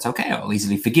that's okay. I'll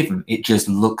easily forgive them. It just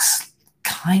looks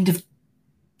kind of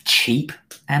cheap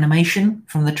animation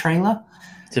from the trailer.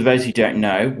 To those who don't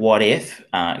know, What If,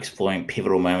 exploring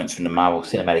pivotal moments from the Marvel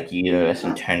Cinematic Universe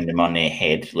and turning them on their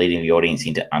head, leading the audience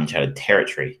into uncharted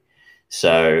territory.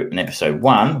 So in episode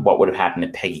 1, what would have happened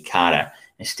if Peggy Carter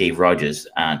and Steve Rogers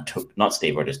took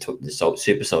the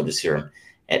super soldier serum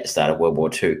at the start of World War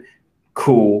II?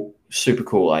 Cool, super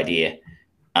cool idea.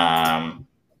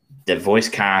 The voice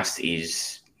cast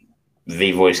is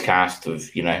the voice cast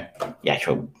of, the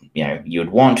actual, you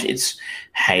would want. It's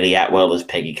Hayley Atwell as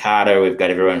Peggy Carter. We've got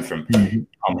everyone from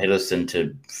Tom Hiddleston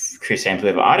to Chris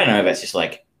Hemsworth. I don't know if that's just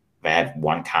like they have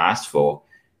one cast for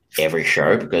every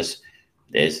show, because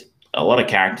there's a lot of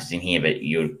characters in here that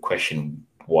you would question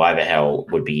why the hell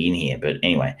would be in here. But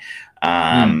anyway,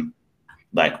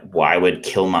 like, why would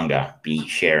Killmonger be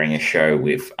sharing a show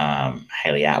with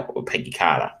Hayley Atwell or Peggy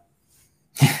Carter?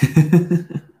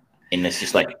 And it's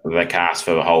just like the cast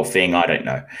for the whole thing. I don't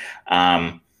know.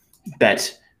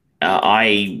 But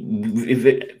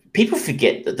people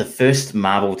forget that the first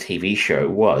Marvel TV show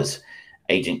was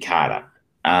Agent Carter.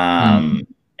 And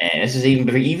this is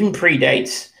even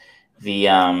predates the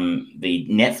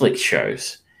Netflix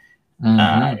shows. And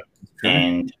I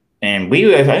think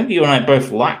you and I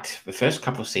both liked the first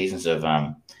couple of seasons of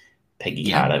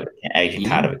Peggy Carter, Agent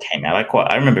Carter, that came out.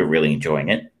 I remember really enjoying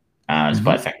it,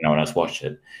 despite the fact no one else watched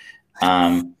it. So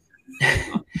I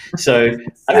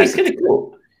mean, it's gonna be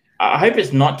cool. I hope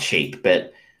it's not cheap,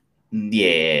 but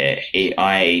yeah,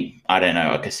 I don't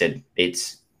know. Like I said,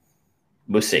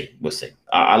 we'll see.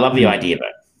 I love the idea, but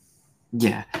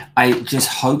yeah, I just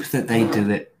hope that they do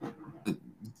it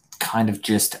kind of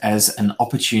just as an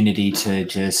opportunity to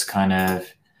just kind of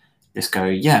just go,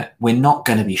 yeah, we're not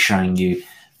going to be showing you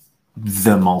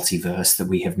the multiverse that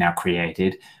we have now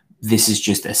created. This is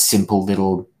just a simple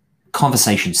little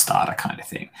conversation starter kind of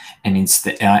thing. And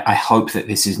instead, I hope that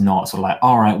this is not sort of like,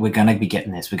 all right, we're going to be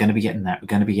getting this, we're going to be getting that, we're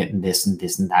going to be getting this and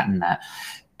this and that and that.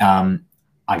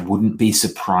 I wouldn't be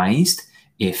surprised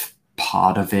if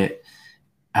part of it,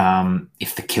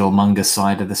 if the Killmonger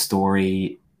side of the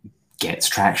story gets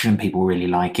traction, people really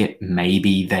like it,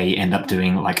 maybe they end up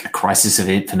doing like a Crisis of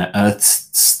Infinite Earths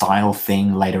style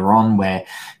thing later on, where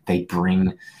they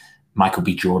bring Michael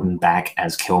B. Jordan back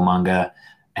as Killmonger,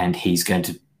 and he's going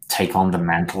to take on the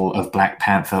mantle of Black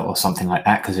Panther or something like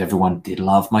that, because everyone did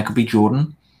love Michael B.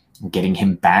 Jordan. Getting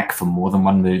him back for more than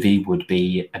one movie would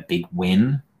be a big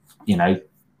win,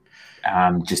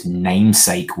 just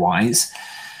namesake wise.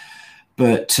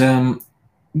 But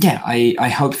yeah, I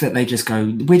hope that they just go,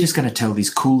 we're just going to tell these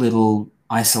cool little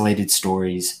isolated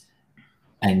stories,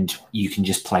 and you can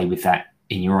just play with that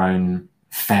in your own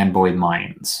fanboy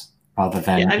minds, rather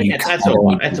than. Yeah, I think that's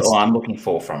all I'm looking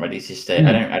for from it. It's just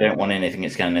I don't want anything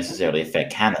that's going to necessarily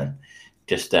affect canon.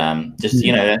 Just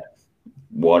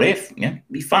what if? Yeah,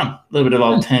 be fun. A little bit of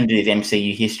alternative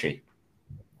MCU history.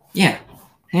 Yeah.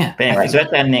 But anyway, so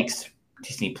that's our next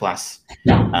Disney Plus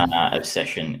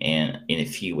obsession in a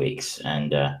few weeks,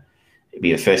 and it'll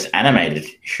be the first animated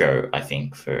show, I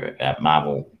think, for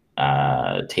Marvel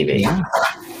TV. Yeah.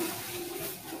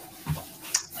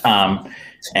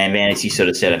 And then, as you sort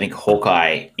of said, I think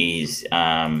Hawkeye is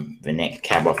the next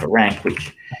cab off the rank,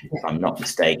 which, if I'm not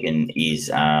mistaken, is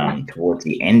towards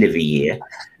the end of the year.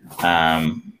 We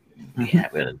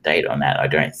haven't got a date on that, I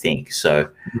don't think. So,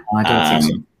 I don't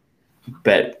think so.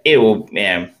 But it will.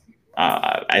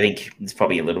 I think there's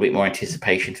probably a little bit more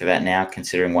anticipation for that now,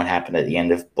 considering what happened at the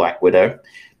end of Black Widow.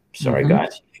 Sorry,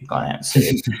 guys, if you've gone out and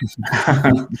seen it.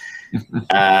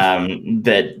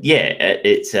 But yeah,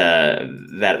 it's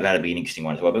that'll be an interesting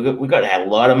one as well. But we've got to have a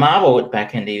lot of Marvel at the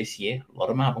back end of this year. A lot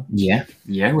of Marvel. Yeah,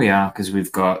 we are, because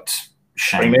we've got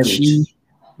Shang-Chi,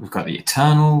 we've got the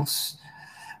Eternals.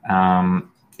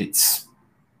 It's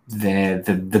there.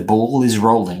 The ball is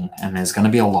rolling, and there's going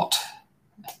to be a lot.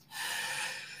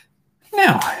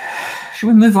 Now, should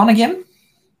we move on again?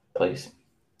 Please.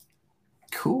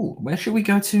 Cool. Where should we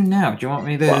go to now? Do you want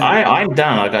me to? Well, I'm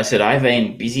done. Like I said, I've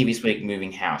been busy this week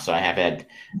moving house. I have had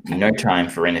no time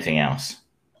for anything else.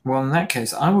 Well, in that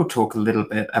case, I will talk a little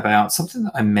bit about something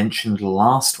that I mentioned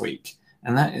last week,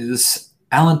 and that is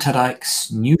Alan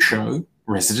Tudyk's new show,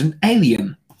 Resident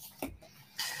Alien.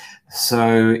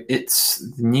 So it's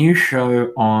the new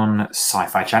show on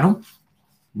Sci-Fi Channel,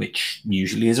 which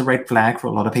usually is a red flag for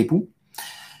a lot of people.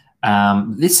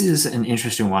 This is an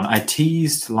interesting one. I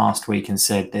teased last week and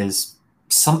said there's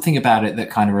something about it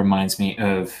that kind of reminds me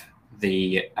of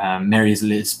the Mary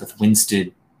Elizabeth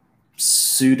Winstead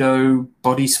pseudo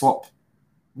body swap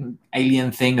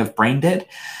alien thing of Braindead.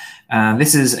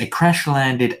 This is a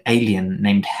crash-landed alien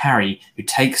named Harry who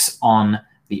takes on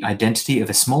the identity of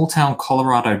a small-town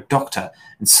Colorado doctor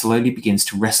and slowly begins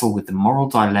to wrestle with the moral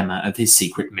dilemma of his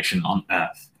secret mission on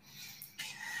Earth.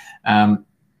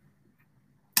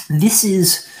 This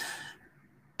is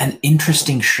an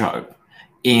interesting show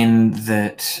in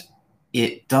that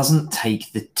it doesn't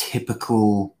take the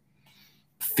typical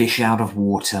fish out of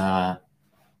water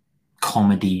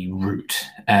comedy route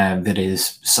that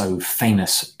is so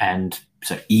famous and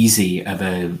so easy of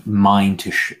a mind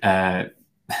to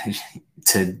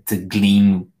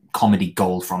glean comedy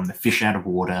gold from. The fish out of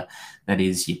water that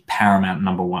is your paramount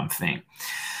number one thing.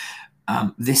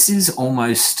 This is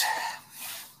almost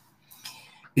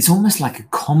like a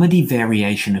comedy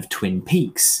variation of Twin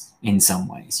Peaks in some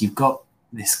ways. You've got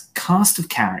this cast of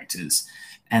characters,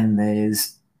 and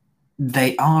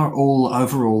they are all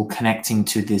overall connecting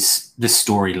to the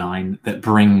storyline that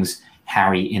brings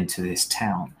Harry into this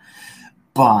town.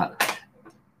 But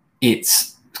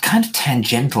it's kind of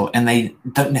tangential, and they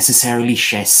don't necessarily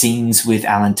share scenes with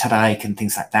Alan Tudyk and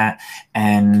things like that.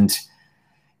 And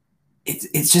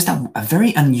it's just a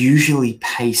very unusually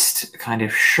paced kind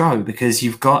of show, because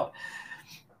you've got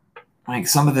like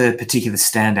some of the particular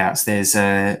standouts. There's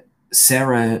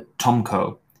Sarah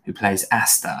Tomko, who plays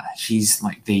Asta. She's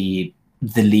like the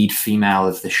lead female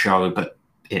of the show, but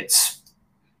it's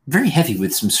very heavy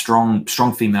with some strong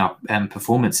female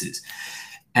performances.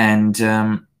 And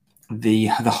the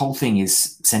whole thing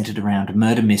is centered around a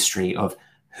murder mystery of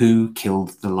who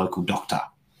killed the local doctor.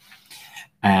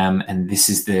 And this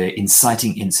is the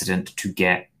inciting incident to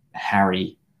get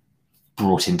Harry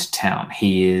brought into town.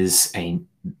 He is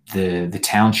the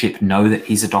township know that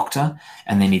he's a doctor,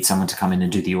 and they need someone to come in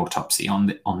and do the autopsy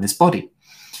on this body.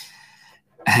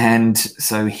 And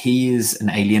so he is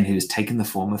an alien who has taken the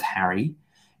form of Harry,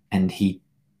 and he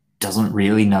doesn't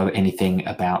really know anything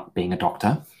about being a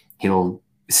doctor. He'll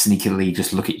sneakily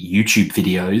just look at YouTube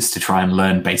videos to try and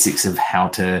learn basics of how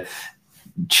to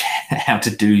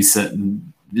do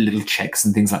certain little checks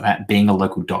and things like that, being a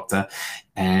local doctor.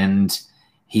 And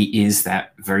he is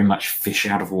that very much fish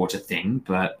out of water thing,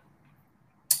 but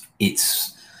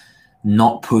it's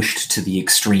not pushed to the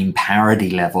extreme parody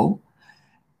level.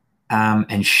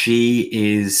 And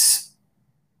she's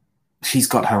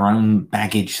got her own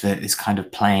baggage that is kind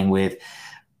of playing with.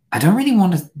 I don't really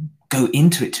want to go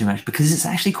into it too much, because it's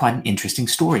actually quite an interesting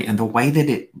story, and the way that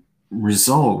it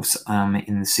resolves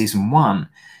in season 1,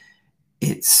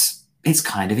 it's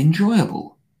kind of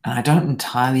enjoyable. And I don't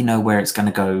entirely know where it's going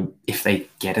to go, if they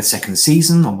get a second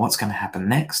season, or what's going to happen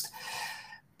next.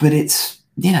 But it's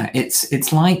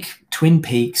like Twin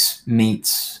Peaks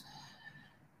meets,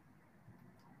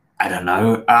 I don't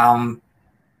know,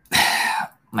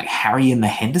 like Harry and the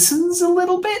Hendersons a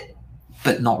little bit,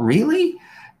 but not really.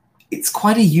 It's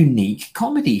quite a unique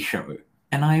comedy show,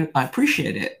 and I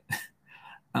appreciate it.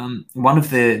 One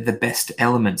of the best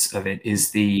elements of it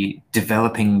is the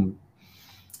developing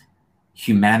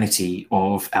humanity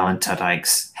of Alan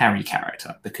Tudyk's Harry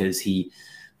character, because he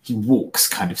walks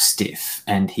kind of stiff,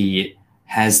 and he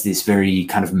has this very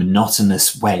kind of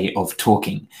monotonous way of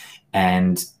talking,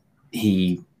 and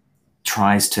he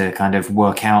tries to kind of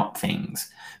work out things,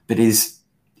 but his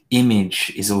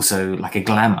image is also like a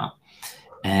glamour.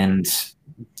 And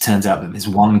turns out that there's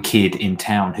one kid in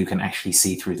town who can actually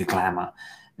see through the glamour.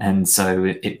 And so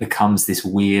it becomes this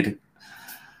weird,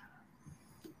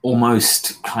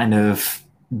 almost kind of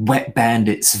Wet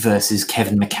Bandits versus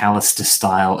Kevin McAllister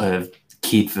style of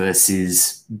kid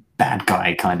versus bad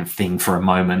guy kind of thing for a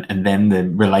moment. And then the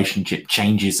relationship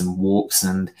changes and warps,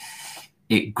 and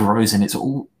it grows, and it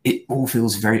all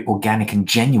feels very organic and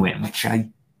genuine, which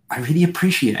I really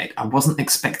appreciate. I wasn't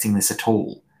expecting this at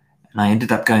all. And I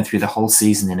ended up going through the whole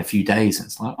season in a few days, and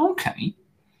it's like, okay,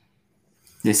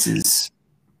 this is...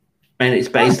 And it's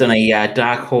based on a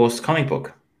Dark Horse comic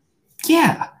book.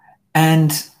 Yeah,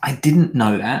 and I didn't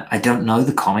know that. I don't know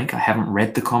the comic. I haven't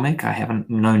read the comic. I haven't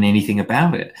known anything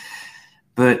about it.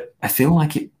 But I feel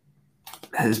like it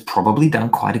has probably done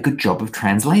quite a good job of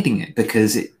translating it,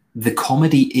 because the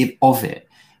comedy of it,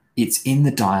 it's in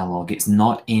the dialogue. It's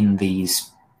not in these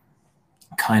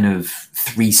kind of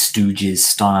Three Stooges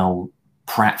style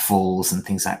pratfalls and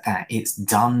things like that. It's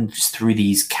done just through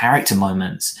these character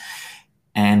moments,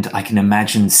 and I can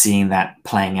imagine seeing that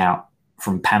playing out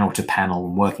from panel to panel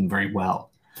and working very well.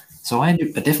 So I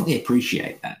definitely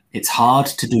appreciate that. It's hard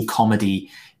to do comedy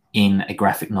in a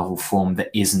graphic novel form that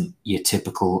isn't your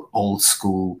typical old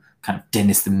school kind of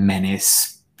Dennis the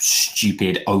Menace,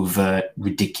 stupid, overt,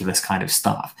 ridiculous kind of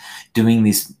stuff. Doing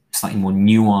this slightly more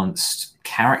nuanced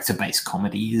character-based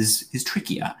comedy is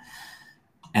trickier.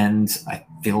 And I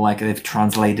feel like they've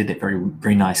translated it very,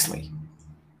 very nicely.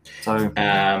 So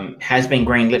has been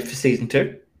greenlit for season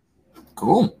 2.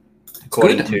 Cool.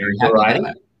 According to Variety.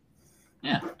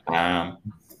 Yeah.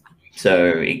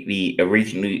 So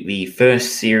the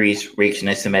first series reached an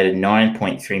estimated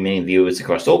 9.3 million viewers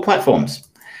across all platforms.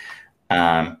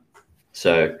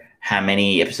 So how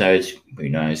many episodes? Who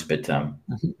knows? But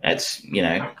that's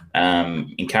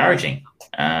encouraging.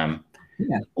 A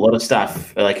lot of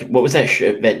stuff. Like, what was that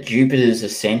show, that Jupiter's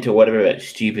Ascent or whatever, that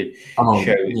stupid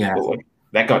show? Yeah.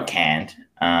 That got canned.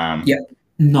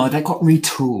 No, that got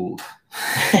retooled.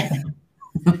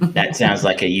 That sounds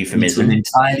like a euphemism.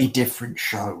 It's an entirely different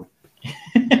show.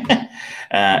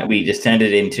 We just turned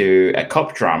it into a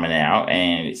cop drama now,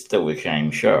 and it's still the same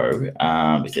show,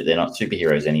 because they're not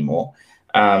superheroes anymore.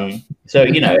 So,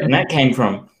 and that came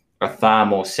from a far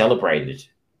more celebrated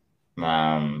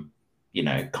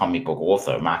comic book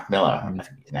author, Mark Miller. I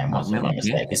think his name was, if I'm not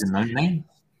mistaken. Is a known name.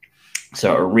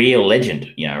 So a real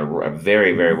legend, a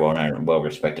very, very well-known,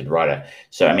 well-respected writer.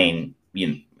 So, I mean,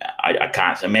 I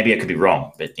can't, so maybe I could be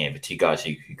wrong, but the two guys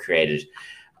who created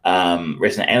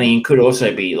Resident Alien could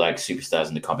also be like superstars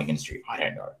in the comic industry. I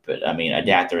don't know. But, I mean, I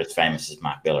doubt they're as famous as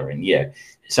Mark Miller. And,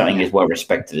 something as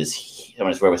well-respected as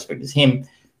him,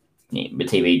 the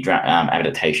TV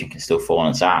adaptation can still fall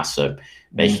on its ass. So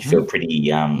they should feel pretty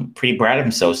proud of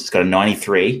themselves. It's got a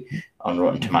 93 on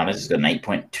Rotten Tomatoes. It's got an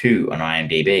 8.2 on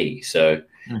IMDb. So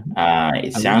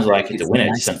it sounds like it's a winner.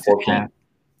 It's unfortunate.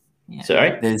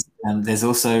 Sorry? There's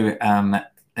also,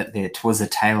 towards the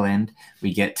tail end,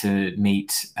 we get to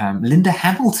meet Linda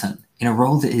Hamilton in a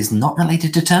role that is not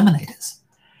related to Terminators,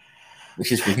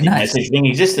 which is really nice. No such thing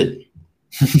existed.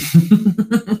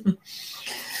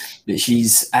 But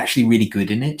she's actually really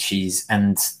good in it.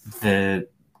 And the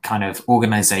kind of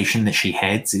organization that she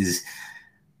heads is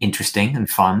interesting and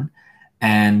fun.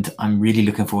 And I'm really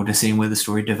looking forward to seeing where the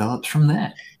story develops from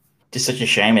there. Just such a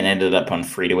shame it ended up on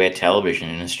free-to-air television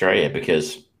in Australia,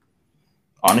 because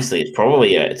honestly, it's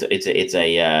probably it's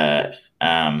a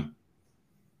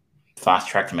fast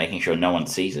track to making sure no one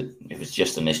sees it if it's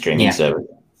just on their streaming service.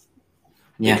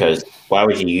 Yeah. Because why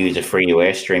would you use a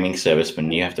free-to-air streaming service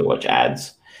when you have to watch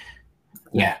ads?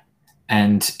 Yeah,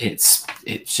 and it's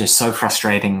just so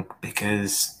frustrating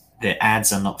because the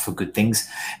ads are not for good things,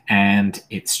 and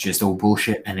it's just all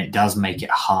bullshit, and it does make it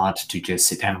hard to just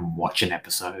sit down and watch an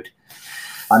episode.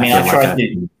 I mean,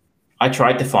 I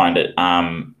tried to find it.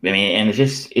 And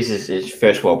it's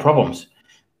first world problems,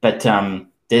 but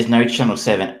there's no Channel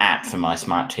 7 app for my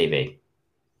smart TV,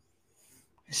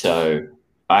 so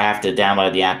I have to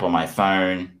download the app on my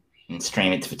phone and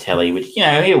stream it to the telly, which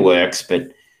it works,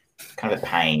 but kind of a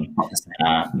pain.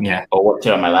 Or watch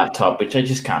it on my laptop, which I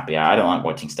just can't be. I don't like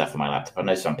watching stuff on my laptop. I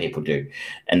know some people do,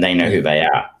 and they know who they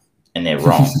are, and they're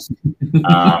wrong.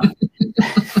 I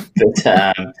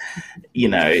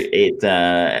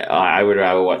would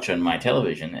rather watch on my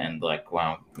television, and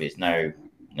there's no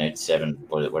 7,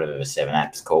 whatever the 7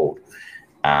 app's called.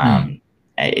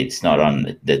 It's not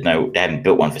on. They haven't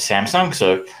built one for Samsung,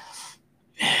 so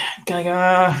gonna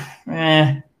go.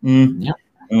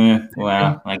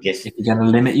 Well, I guess if you're going to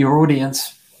limit your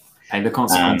audience, pay the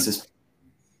consequences.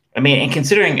 I don't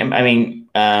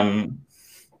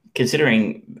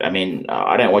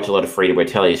watch a lot of free-to-air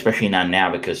telly, especially now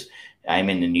because I'm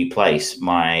in a new place.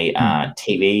 My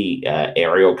TV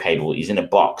aerial cable is in a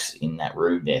box in that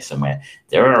room there somewhere.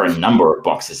 There are a number of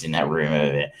boxes in that room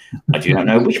over there. I do not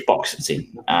know which box it's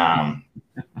in.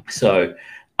 So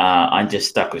I'm just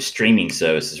stuck with streaming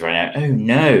services right now. Oh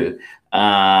no.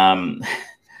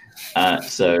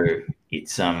 So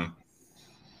it's I'm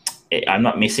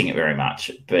not missing it very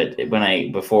much, but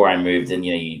before I moved, and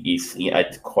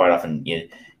I'd quite often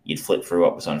you'd flip through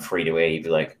what was on free to air. You'd be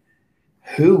like,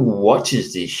 who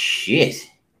watches this shit?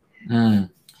 I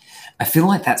feel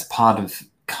like that's part of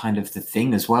kind of the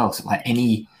thing as well. So like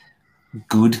any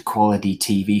good quality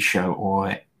TV show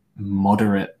or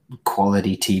moderate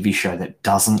quality TV show that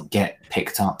doesn't get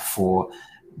picked up for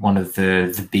one of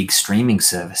the big streaming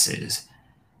services,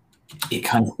 it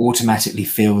kind of automatically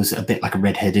feels a bit like a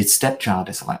redheaded stepchild.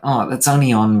 It's like, oh, that's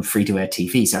only on free-to-air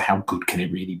TV, so how good can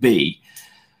it really be?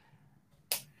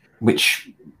 Which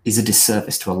is a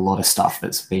disservice to a lot of stuff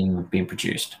that's being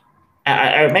produced.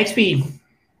 It makes me,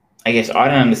 I guess, I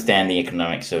don't understand the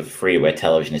economics of free-to-air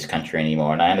television in this country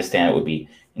anymore, and I understand it would be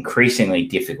increasingly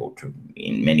difficult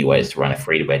in many ways to run a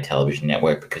free-to-air television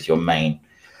network because your main,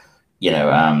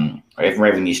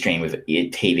 revenue stream with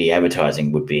TV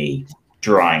advertising would be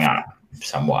drying up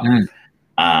somewhat.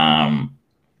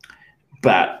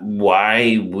 But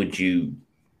why would you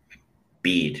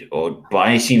bid, or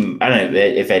I assume, I don't know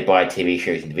if they buy TV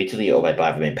shows individually or they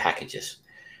buy them in packages.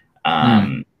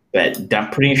 But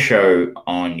putting a show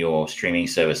on your streaming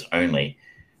service only,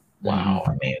 wow,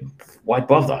 I mean, why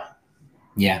bother?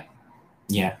 Yeah.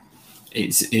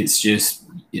 It's just,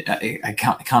 I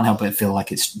can't help but feel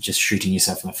like it's just shooting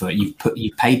yourself in the foot. You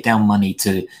paid down money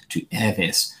to air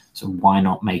this, so why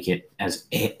not make it as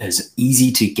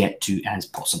easy to get to as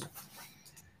possible?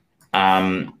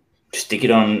 Stick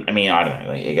it on. I mean, I don't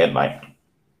know.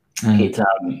 It's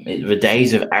the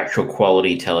days of actual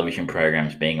quality television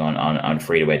programs being on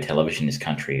free-to-air television in this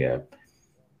country are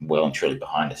well and truly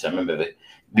behind us. I remember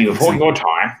before your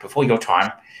time,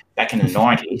 back in the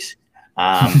 90s.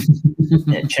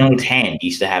 Channel 10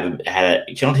 used to had an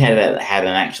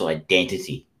actual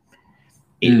identity.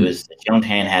 It was Channel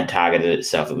 10 had targeted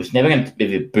itself. It was never going to be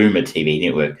the Boomer TV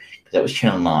network because that was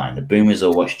Channel 9. The Boomers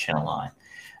all watched Channel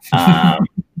 9.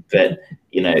 But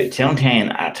Channel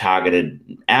 10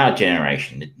 targeted our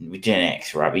generation, the Gen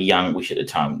X, right? The young, which at the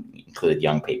time included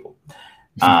young people.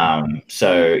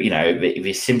 So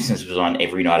the Simpsons was on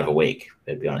every night of the week.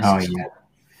 To be honest.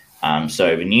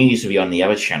 So the news would be on the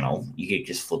other channel. You could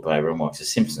just flip over and watch The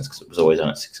Simpsons because it was always on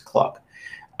at 6 o'clock.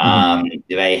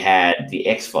 They had the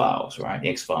X-Files, right? The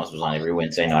X-Files was on every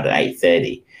Wednesday night at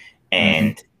 8:30,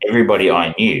 and everybody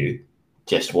I knew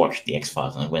just watched the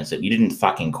X-Files on Wednesday. You didn't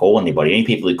fucking call anybody. Only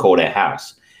people who called our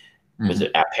house was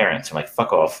our parents. I'm like,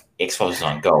 fuck off. X-Files is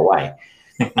on. Go away.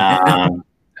 And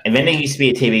then there used to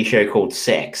be a TV show called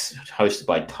Sex, hosted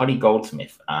by Toddy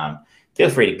Goldsmith. Feel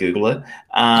free to Google it.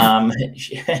 I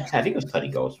think it was Toddy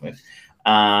Goldsmith.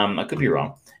 I could be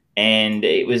wrong. And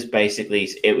it was basically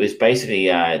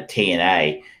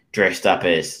TNA dressed up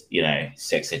as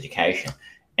sex education.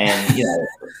 And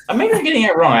I may be getting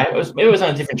it wrong. It was on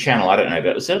a different channel. I don't know, but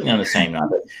it was certainly on the same night.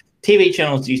 But TV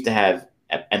channels used to have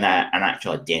an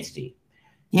actual identity.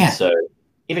 Yeah. So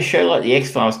if a show like the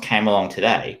X-Files came along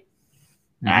today,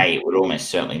 it would almost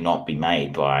certainly not be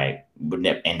made would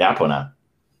end up on a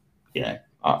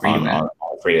on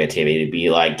free-to-air TV. It'd be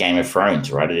like Game of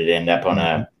Thrones, right? It'd end up on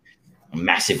a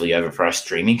massively overpriced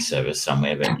streaming service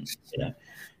somewhere, but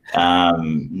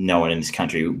no one in this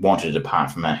country wanted it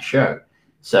apart from that show.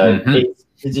 So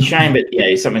it's a shame, but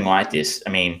something like this. I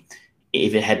mean,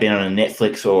 if it had been on a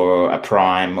Netflix or a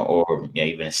Prime or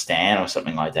even a Stan or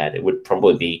something like that, it would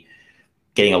probably be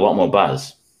getting a lot more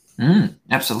buzz.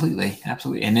 Absolutely,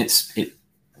 and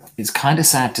it's kind of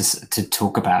sad to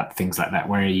talk about things like that,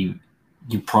 where your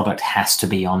product has to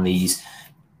be on these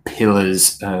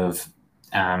pillars of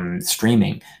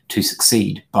streaming to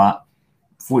succeed. But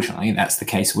fortunately, that's the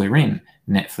case we're in.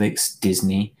 Netflix,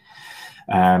 Disney,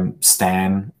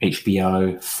 Stan,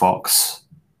 HBO, Fox,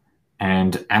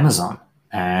 and Amazon.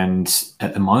 And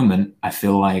at the moment, I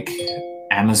feel like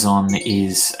Amazon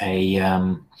is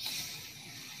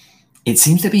it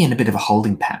seems to be in a bit of a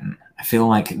holding pattern. I feel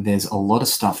like there's a lot of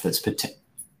stuff that's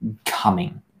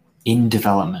coming in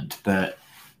development, but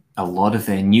a lot of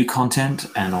their new content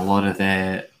and a lot of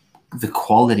the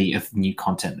quality of new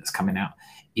content that's coming out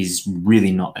is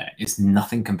really not there. It's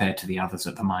nothing compared to the others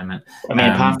at the moment. I mean,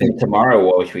 apart from Tomorrow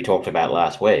War, which we talked about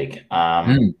last week, I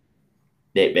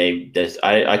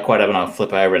quite often I'll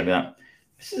flip over and be like,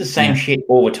 this is the same shit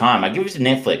all the time. I give it to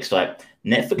Netflix. Like,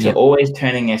 Netflix are always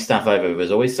turning their stuff over. There's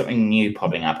always something new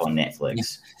popping up on Netflix. Yeah.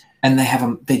 And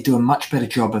they do a much better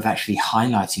job of actually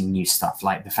highlighting new stuff,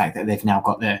 like the fact that they've now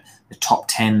got the top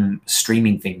 10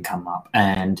 streaming thing come up,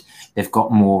 and they've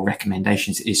got more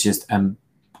recommendations. It's just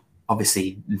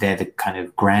obviously they're the kind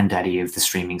of granddaddy of the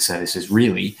streaming services,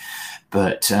 really,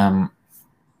 but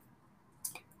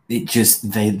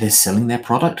they're selling their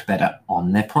product better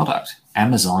on their product.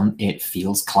 Amazon, it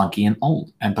feels clunky and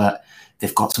old, but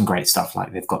they've got some great stuff.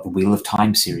 Like they've got the Wheel of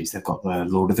Time series, they've got the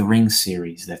Lord of the Rings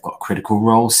series, they've got Critical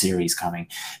Role series coming.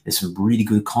 There's some really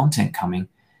good content coming,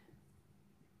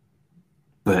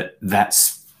 but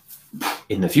that's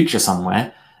in the future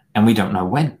somewhere, and we don't know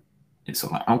when. It's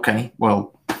like, okay,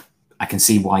 well, I can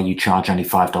see why you charge only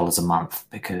 $5 a month,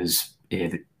 because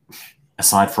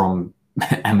aside from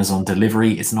Amazon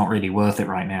delivery, it's not really worth it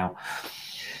right now.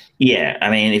 Yeah, I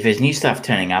mean, if there's new stuff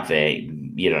turning up there,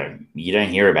 you don't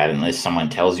hear about it unless someone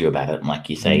tells you about it. And like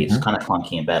you say, it's kind of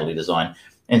clunky and badly designed.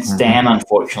 And Stan,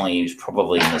 unfortunately, is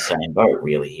probably in the same boat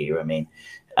really here. I mean,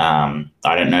 I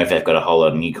don't know if they've got a whole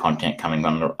lot of new content coming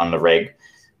on the reg,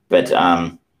 but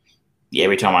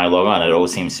every time I log on, it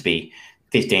always seems to be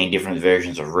 15 different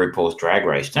versions of RuPaul's Drag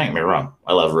Race. Don't get me wrong,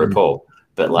 I love RuPaul,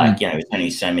 but there's only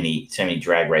so many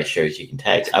Drag Race shows you can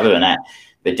take. Other than that,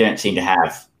 they don't seem to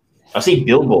have. I see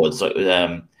billboards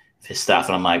for stuff,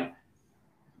 and I'm like,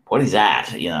 what is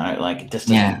that? You know, like it just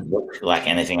doesn't look like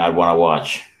anything I'd want to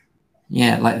watch.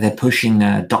 Yeah, like they're pushing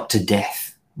Dr.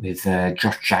 Death with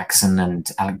Josh Jackson and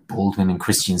Alec Baldwin and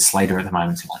Christian Slater at the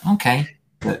moment. So like, okay,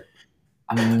 but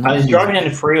I was driving down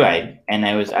the freeway and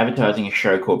they was advertising a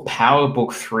show called Power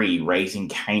Book 3 Raising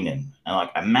Kanan, and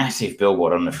like a massive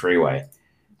billboard on the freeway.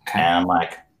 Okay. And I'm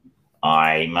like,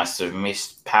 I must have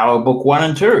missed Power Book 1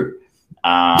 and 2.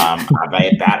 Are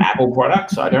they about Apple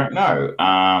products? I don't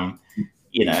know.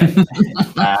 You know,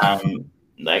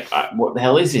 what the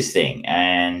hell is this thing?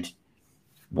 And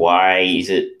why is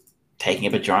it taking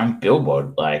up a giant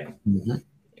billboard? Like,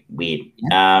 weird.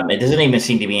 It doesn't even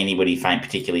seem to be anybody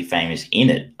particularly famous in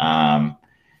it. I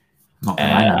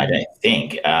don't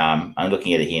think. I'm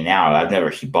looking at it here now. I've never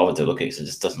actually bothered to look at it because it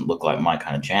just doesn't look like my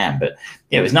kind of jam. But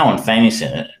yeah, there's no one famous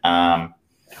in it.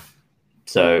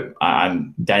 So I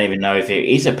don't even know if there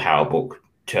is a Power Book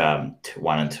to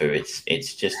 1 and 2.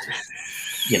 It's just,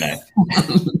 you know.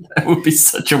 That would be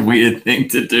such a weird thing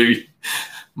to do.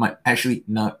 Actually,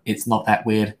 no, it's not that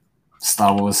weird.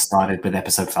 Star Wars started with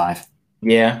Episode 5.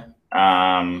 Yeah.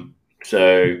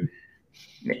 So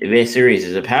their series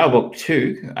is a Power Book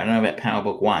 2. I don't know about Power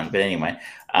Book 1, but anyway,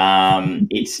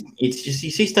 it's just,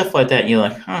 you see stuff like that and you're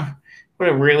like, huh, what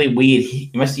a really weird,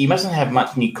 you mustn't have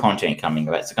much new content coming.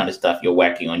 That's the kind of stuff you're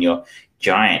whacking on your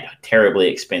giant, terribly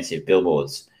expensive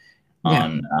billboards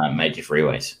on major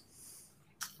freeways.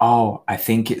 Oh, I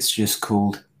think it's just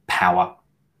called Power.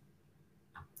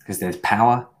 Because there's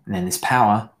Power, and then there's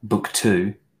Power Book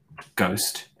 2,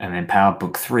 Ghost, and then Power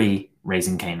Book 3,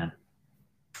 Raising Kanan.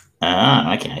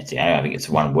 Okay. See, I think it's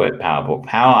one word, Power Book.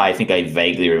 Power, I think I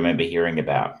vaguely remember hearing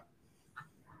about.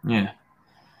 Yeah.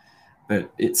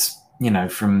 But it's, you know,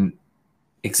 from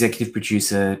executive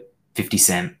producer 50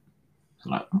 Cent.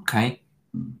 Like, okay.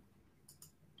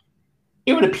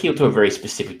 It would appeal to a very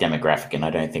specific demographic, and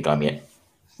I don't think I'm it.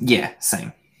 Yeah,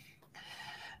 same.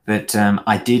 But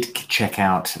I did check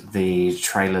out the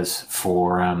trailers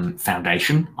for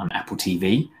Foundation on Apple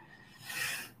TV.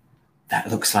 That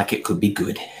looks like it could be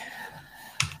good.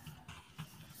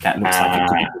 That looks like it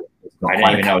could be good. I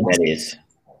don't even know what that is.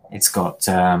 It's got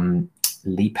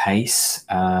Lee Pace,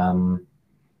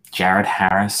 Jared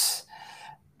Harris.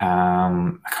 I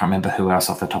can't remember who else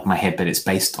off the top of my head, but it's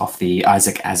based off the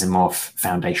Isaac Asimov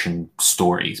Foundation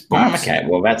stories. Okay,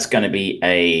 well, that's going to be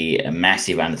a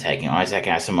massive undertaking. Isaac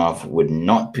Asimov would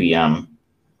not be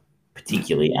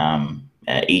particularly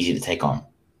easy to take on.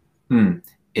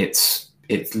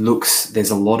 It looks, there's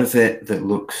a lot of it that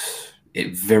looks,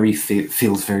 it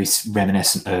feels very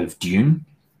reminiscent of Dune,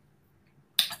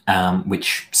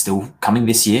 which still coming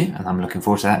this year, and I'm looking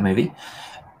forward to that movie.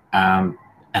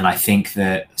 And I think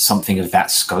that something of that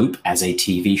scope as a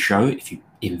TV show, if you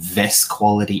invest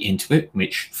quality into it,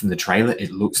 which from the trailer,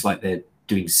 it looks like they're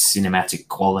doing cinematic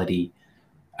quality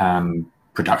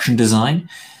production design,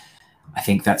 I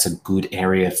think that's a good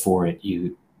area for it.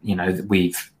 You know,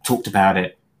 we've talked about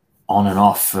it on and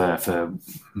off for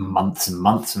months and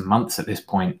months and months at this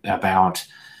point about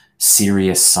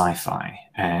serious sci-fi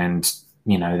and,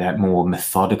 you know, that more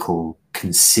methodical,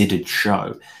 considered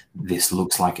show. This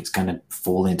looks like it's going to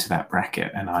fall into that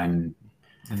bracket, and I'm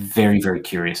very, very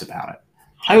curious about it.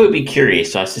 I would be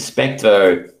curious. I suspect,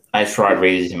 though, I tried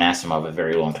reading Asimov a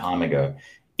very long time ago.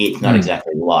 It's not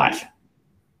exactly light.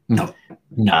 No,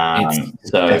 it's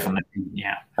so definitely,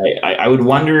 yeah. I would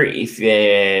wonder if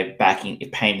they're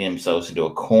painting themselves into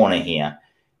a corner here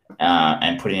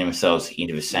and putting themselves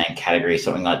into the same category,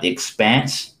 something like The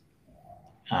Expanse.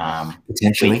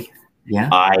 Potentially. Yeah,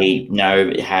 I know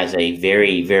it has a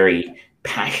very, very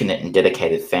passionate and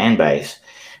dedicated fan base,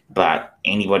 but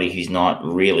anybody who's not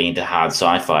really into hard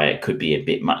sci-fi, it could be a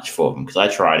bit much for them. Because I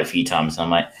tried a few times, and I'm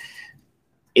like,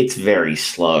 it's very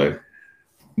slow.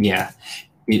 Yeah,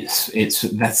 it's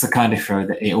that's the kind of show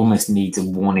that it almost needs a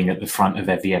warning at the front of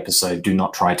every episode: do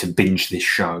not try to binge this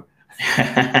show.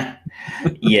 Yeah,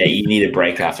 you need a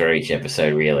break after each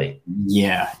episode, really.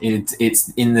 Yeah,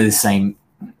 it's in the same.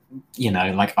 You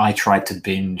know, like I tried to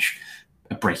binge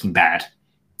Breaking Bad.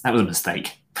 That was a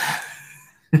mistake.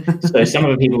 So some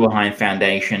of the people behind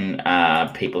Foundation are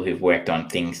people who've worked on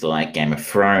things like Game of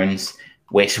Thrones,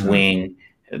 West Wing,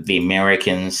 The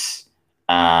Americans.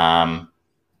 That's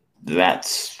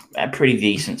a pretty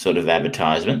decent sort of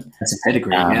advertisement. That's a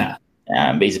pedigree, yeah.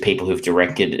 These are people who've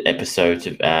directed episodes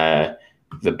of The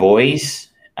Boys,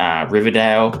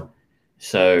 Riverdale.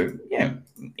 So, yeah,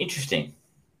 interesting.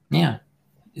 Yeah.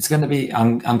 It's going to be,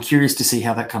 I'm curious to see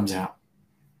how that comes out.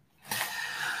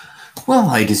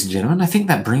 Well, ladies and gentlemen, I think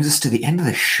that brings us to the end of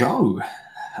the show. Look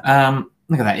at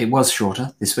that. It was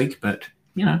shorter this week, but,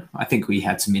 you know, I think we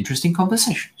had some interesting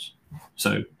conversations.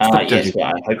 So yes,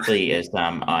 well, hopefully as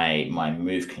my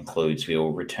move concludes, we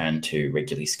will return to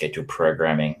regularly scheduled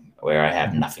programming where I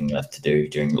have nothing left to do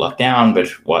during lockdown but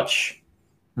watch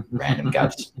random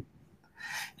guts.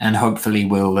 And hopefully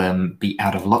we'll be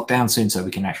out of lockdown soon so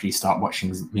we can actually start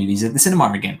watching movies at the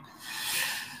cinema again.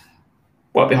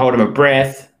 Won't be holding my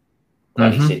breath.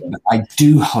 I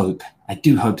do hope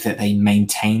that they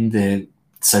maintain the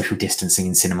social distancing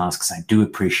in cinemas, because I do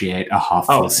appreciate a half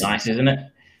full. Oh, it's nice, isn't it?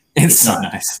 It's so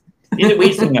nice. The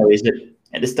weird thing though is that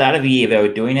at the start of the year they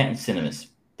were doing it in cinemas,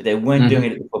 but they weren't doing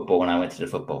it at the football when I went to the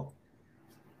football.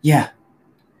 Yeah,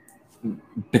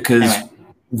 because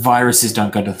viruses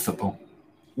don't go to the football.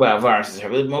 Well, viruses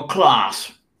have a little more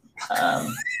class.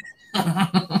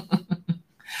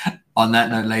 On that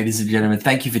note, ladies and gentlemen,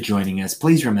 thank you for joining us.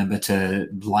 Please remember to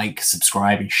like,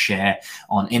 subscribe, and share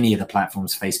on any of the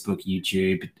platforms, Facebook,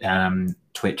 YouTube,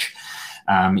 Twitch.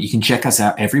 You can check us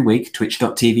out every week,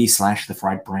 twitch.tv/The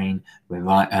Fried Brain. We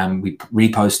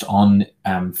repost on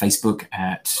Facebook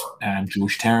at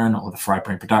George Terran or The Fried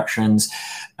Brain Productions,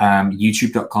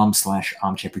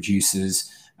 youtube.com/Armchair Producers.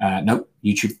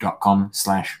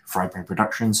 youtube.com/Fried Brain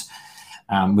Productions.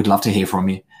 We'd love to hear from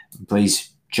you.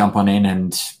 Please jump on in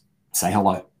and say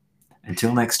hello.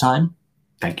 Until next time,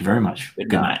 thank you very much.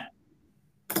 Good night.